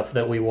the stuff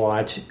that we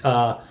watch,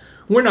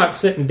 we're not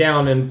sitting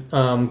down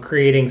and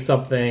creating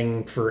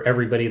something for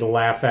everybody to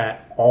laugh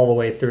at all the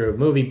way through a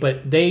movie,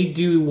 but they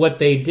do what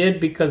they did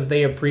because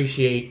they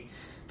appreciate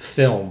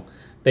film.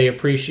 They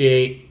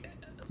appreciate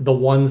the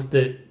ones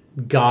that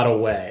got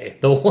away,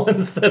 the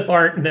ones that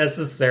aren't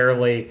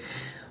necessarily...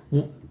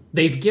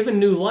 They've given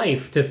new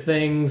life to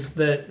things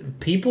that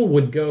people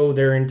would go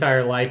their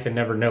entire life and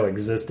never know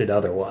existed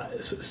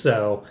otherwise.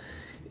 So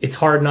it's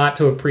hard not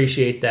to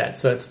appreciate that.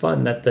 So it's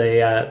fun that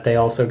they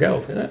also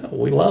go,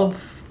 we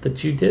love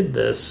that you did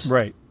this.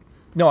 Right.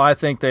 No, I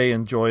think they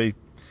enjoy,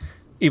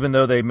 even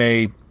though they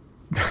may...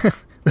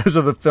 those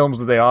are the films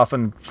that they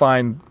often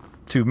find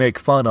to make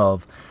fun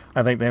of.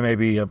 I think they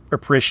maybe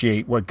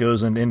appreciate what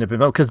goes into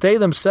independent, because they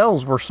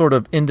themselves were sort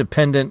of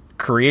independent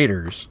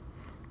creators.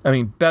 I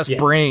mean, Best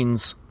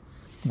Brains,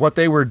 what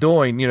they were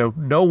doing, you know,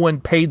 no one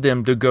paid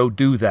them to go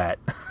do that.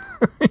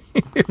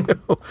 You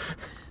know?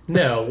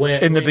 No,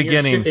 when the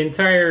beginning,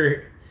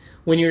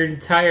 when your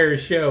entire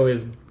show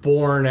is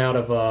born out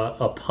of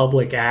a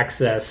public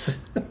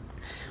access,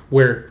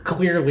 where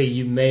clearly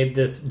you made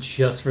this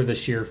just for the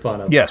sheer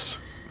fun of it. Yes.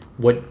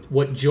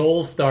 What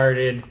Joel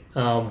started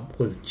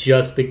was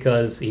just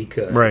because he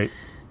could. Right.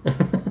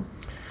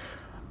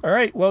 All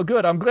right. Well,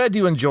 good. I'm glad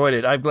you enjoyed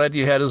it. I'm glad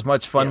you had as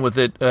much fun with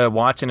it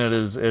watching it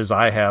as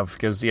I have.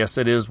 Because, yes,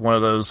 it is one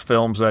of those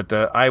films that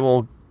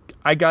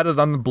I got it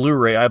on the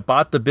Blu-ray. I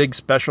bought the big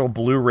special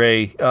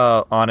Blu-ray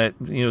on it.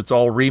 You know, it's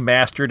all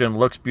remastered and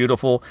looks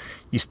beautiful.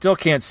 You still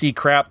can't see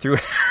crap through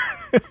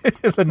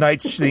the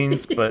night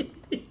scenes, but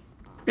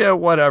yeah,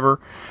 whatever.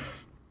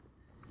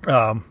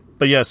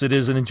 But yes, it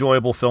is an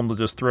enjoyable film to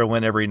just throw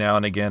in every now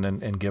and again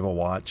and give a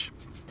watch.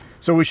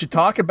 So we should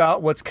talk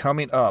about what's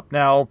coming up.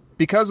 Now,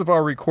 because of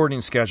our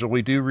recording schedule,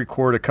 we do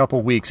record a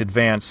couple weeks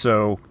advance,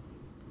 so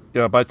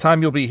by the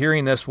time you'll be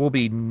hearing this, we'll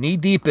be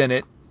knee-deep in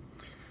it.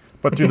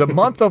 But through the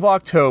month of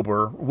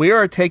October, we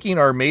are taking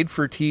our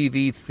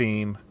made-for-TV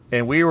theme,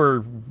 and we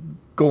were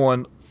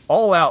going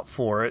all out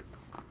for it.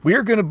 We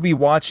are going to be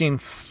watching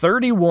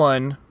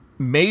 31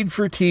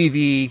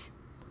 made-for-TV,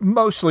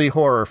 mostly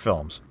horror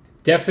films.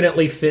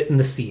 Definitely fit in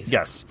the season.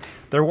 Yes.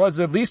 There was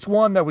at least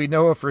one that we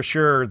know of for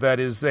sure that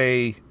is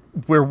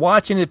we're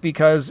watching it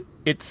because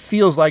it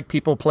feels like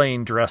people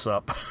playing dress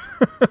up.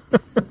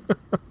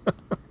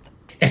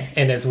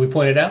 And as we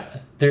pointed out,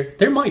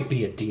 there might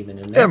be a demon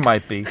in there. There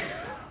might be.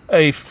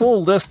 A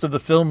full list of the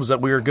films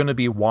that we are going to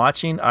be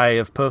watching, I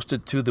have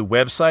posted to the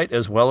website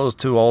as well as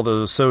to all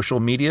the social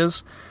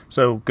medias.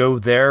 So go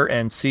there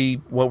and see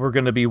what we're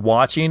going to be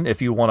watching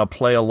if you want to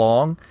play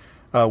along.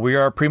 We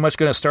are pretty much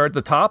going to start at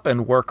the top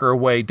and work our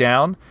way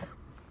down.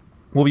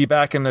 We'll be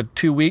back in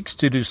 2 weeks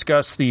to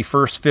discuss the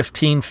first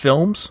 15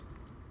 films.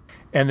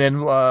 And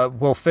then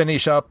we'll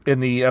finish up in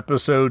the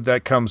episode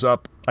that comes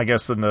up I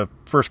guess in the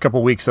first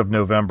couple weeks of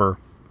November,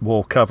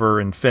 we'll cover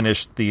and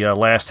finish the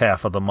last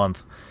half of the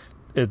month.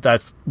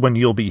 That's when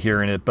you'll be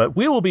hearing it, but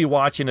we will be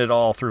watching it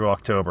all through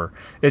October.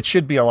 It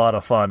should be a lot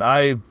of fun.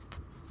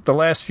 The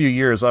last few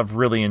years, I've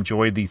really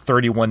enjoyed the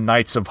 31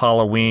 Nights of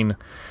Halloween.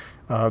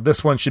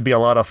 This one should be a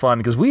lot of fun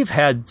because we've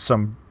had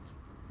some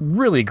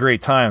really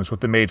great times with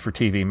the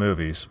made-for-TV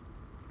movies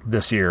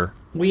this year.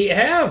 We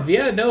have,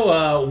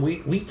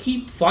 we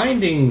keep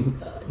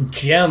finding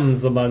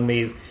gems among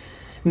these.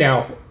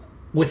 Now,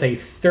 with a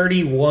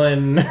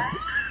 31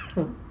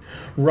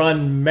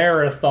 run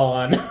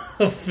marathon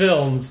of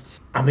films,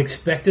 I'm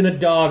expecting a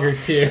dog or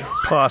two.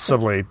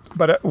 Possibly.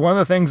 But one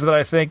of the things that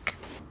I think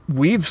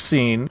we've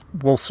seen,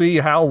 we'll see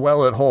how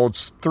well it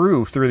holds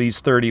through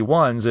these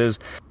 31s, is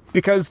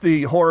because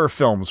the horror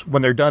films,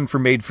 when they're done for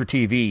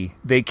made-for-TV,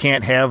 they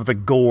can't have the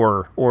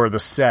gore or the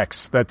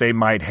sex that they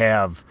might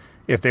have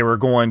if they were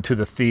going to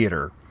the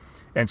theater.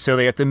 And so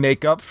they have to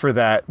make up for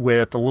that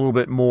with a little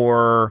bit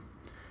more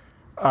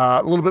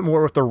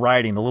with the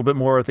writing, a little bit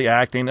more with the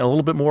acting, a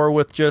little bit more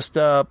with just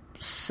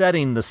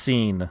setting the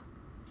scene.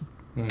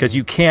 Because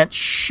you can't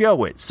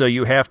show it, so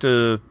you have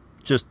to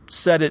just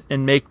set it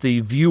and make the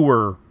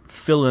viewer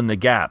fill in the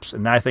gaps.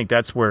 And I think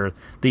that's where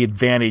the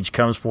advantage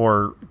comes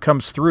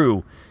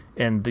through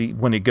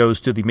when it goes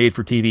to the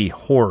made-for-TV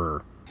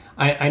horror.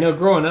 I know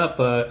growing up,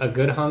 a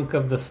good hunk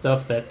of the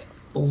stuff that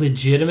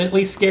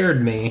legitimately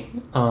scared me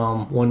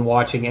when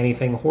watching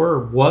anything horror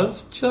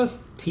was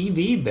just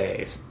TV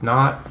based,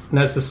 not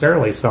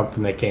necessarily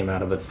something that came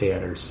out of a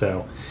theater.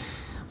 So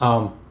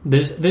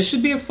this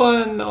should be a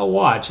fun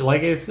watch.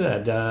 Like I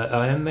said,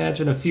 I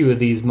imagine a few of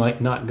these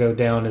might not go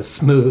down as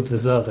smooth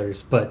as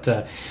others, but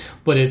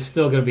it's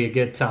still going to be a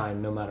good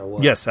time no matter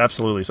what. Yes,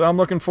 absolutely. So I'm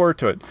looking forward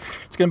to it.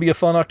 It's going to be a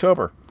fun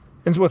October.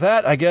 And with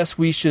that, I guess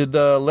we should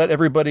let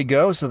everybody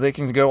go so they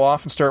can go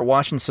off and start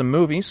watching some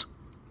movies.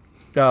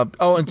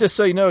 And just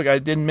so you know, I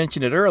didn't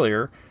mention it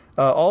earlier,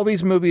 all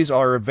these movies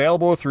are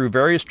available through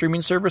various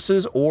streaming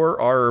services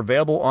or are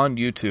available on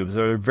YouTube.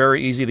 They're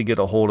very easy to get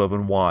a hold of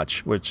and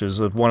watch, which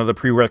is one of the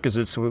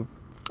prerequisites, or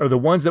the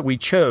ones that we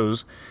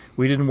chose.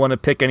 We didn't want to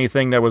pick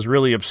anything that was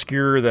really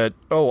obscure that,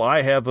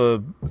 I have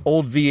a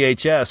old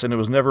VHS and it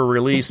was never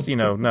released.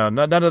 No,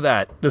 none of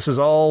that. This is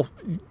all,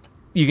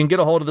 you can get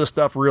a hold of this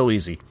stuff real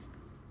easy.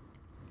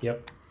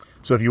 Yep.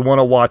 So if you want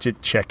to watch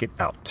it, check it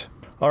out.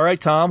 All right,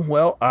 Tom.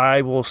 Well,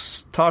 I will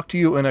talk to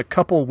you in a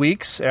couple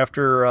weeks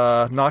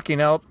after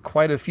knocking out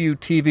quite a few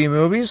TV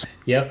movies.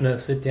 Yep. Now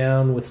sit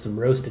down with some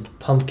roasted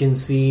pumpkin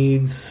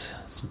seeds,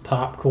 some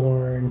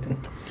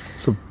popcorn.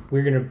 So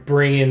we're going to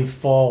bring in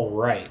fall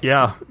right.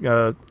 Yeah.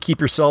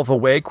 Keep yourself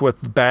awake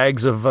with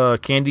bags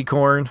of candy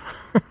corn.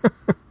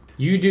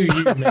 You do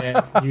you,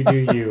 man. You do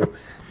you.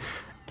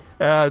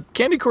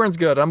 Candy corn's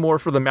good. I'm more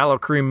for the mallow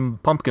cream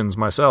pumpkins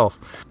myself.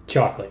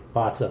 Chocolate.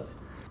 Lots of it.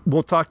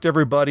 We'll talk to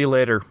everybody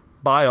later.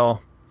 Bye,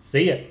 all.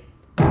 See ya.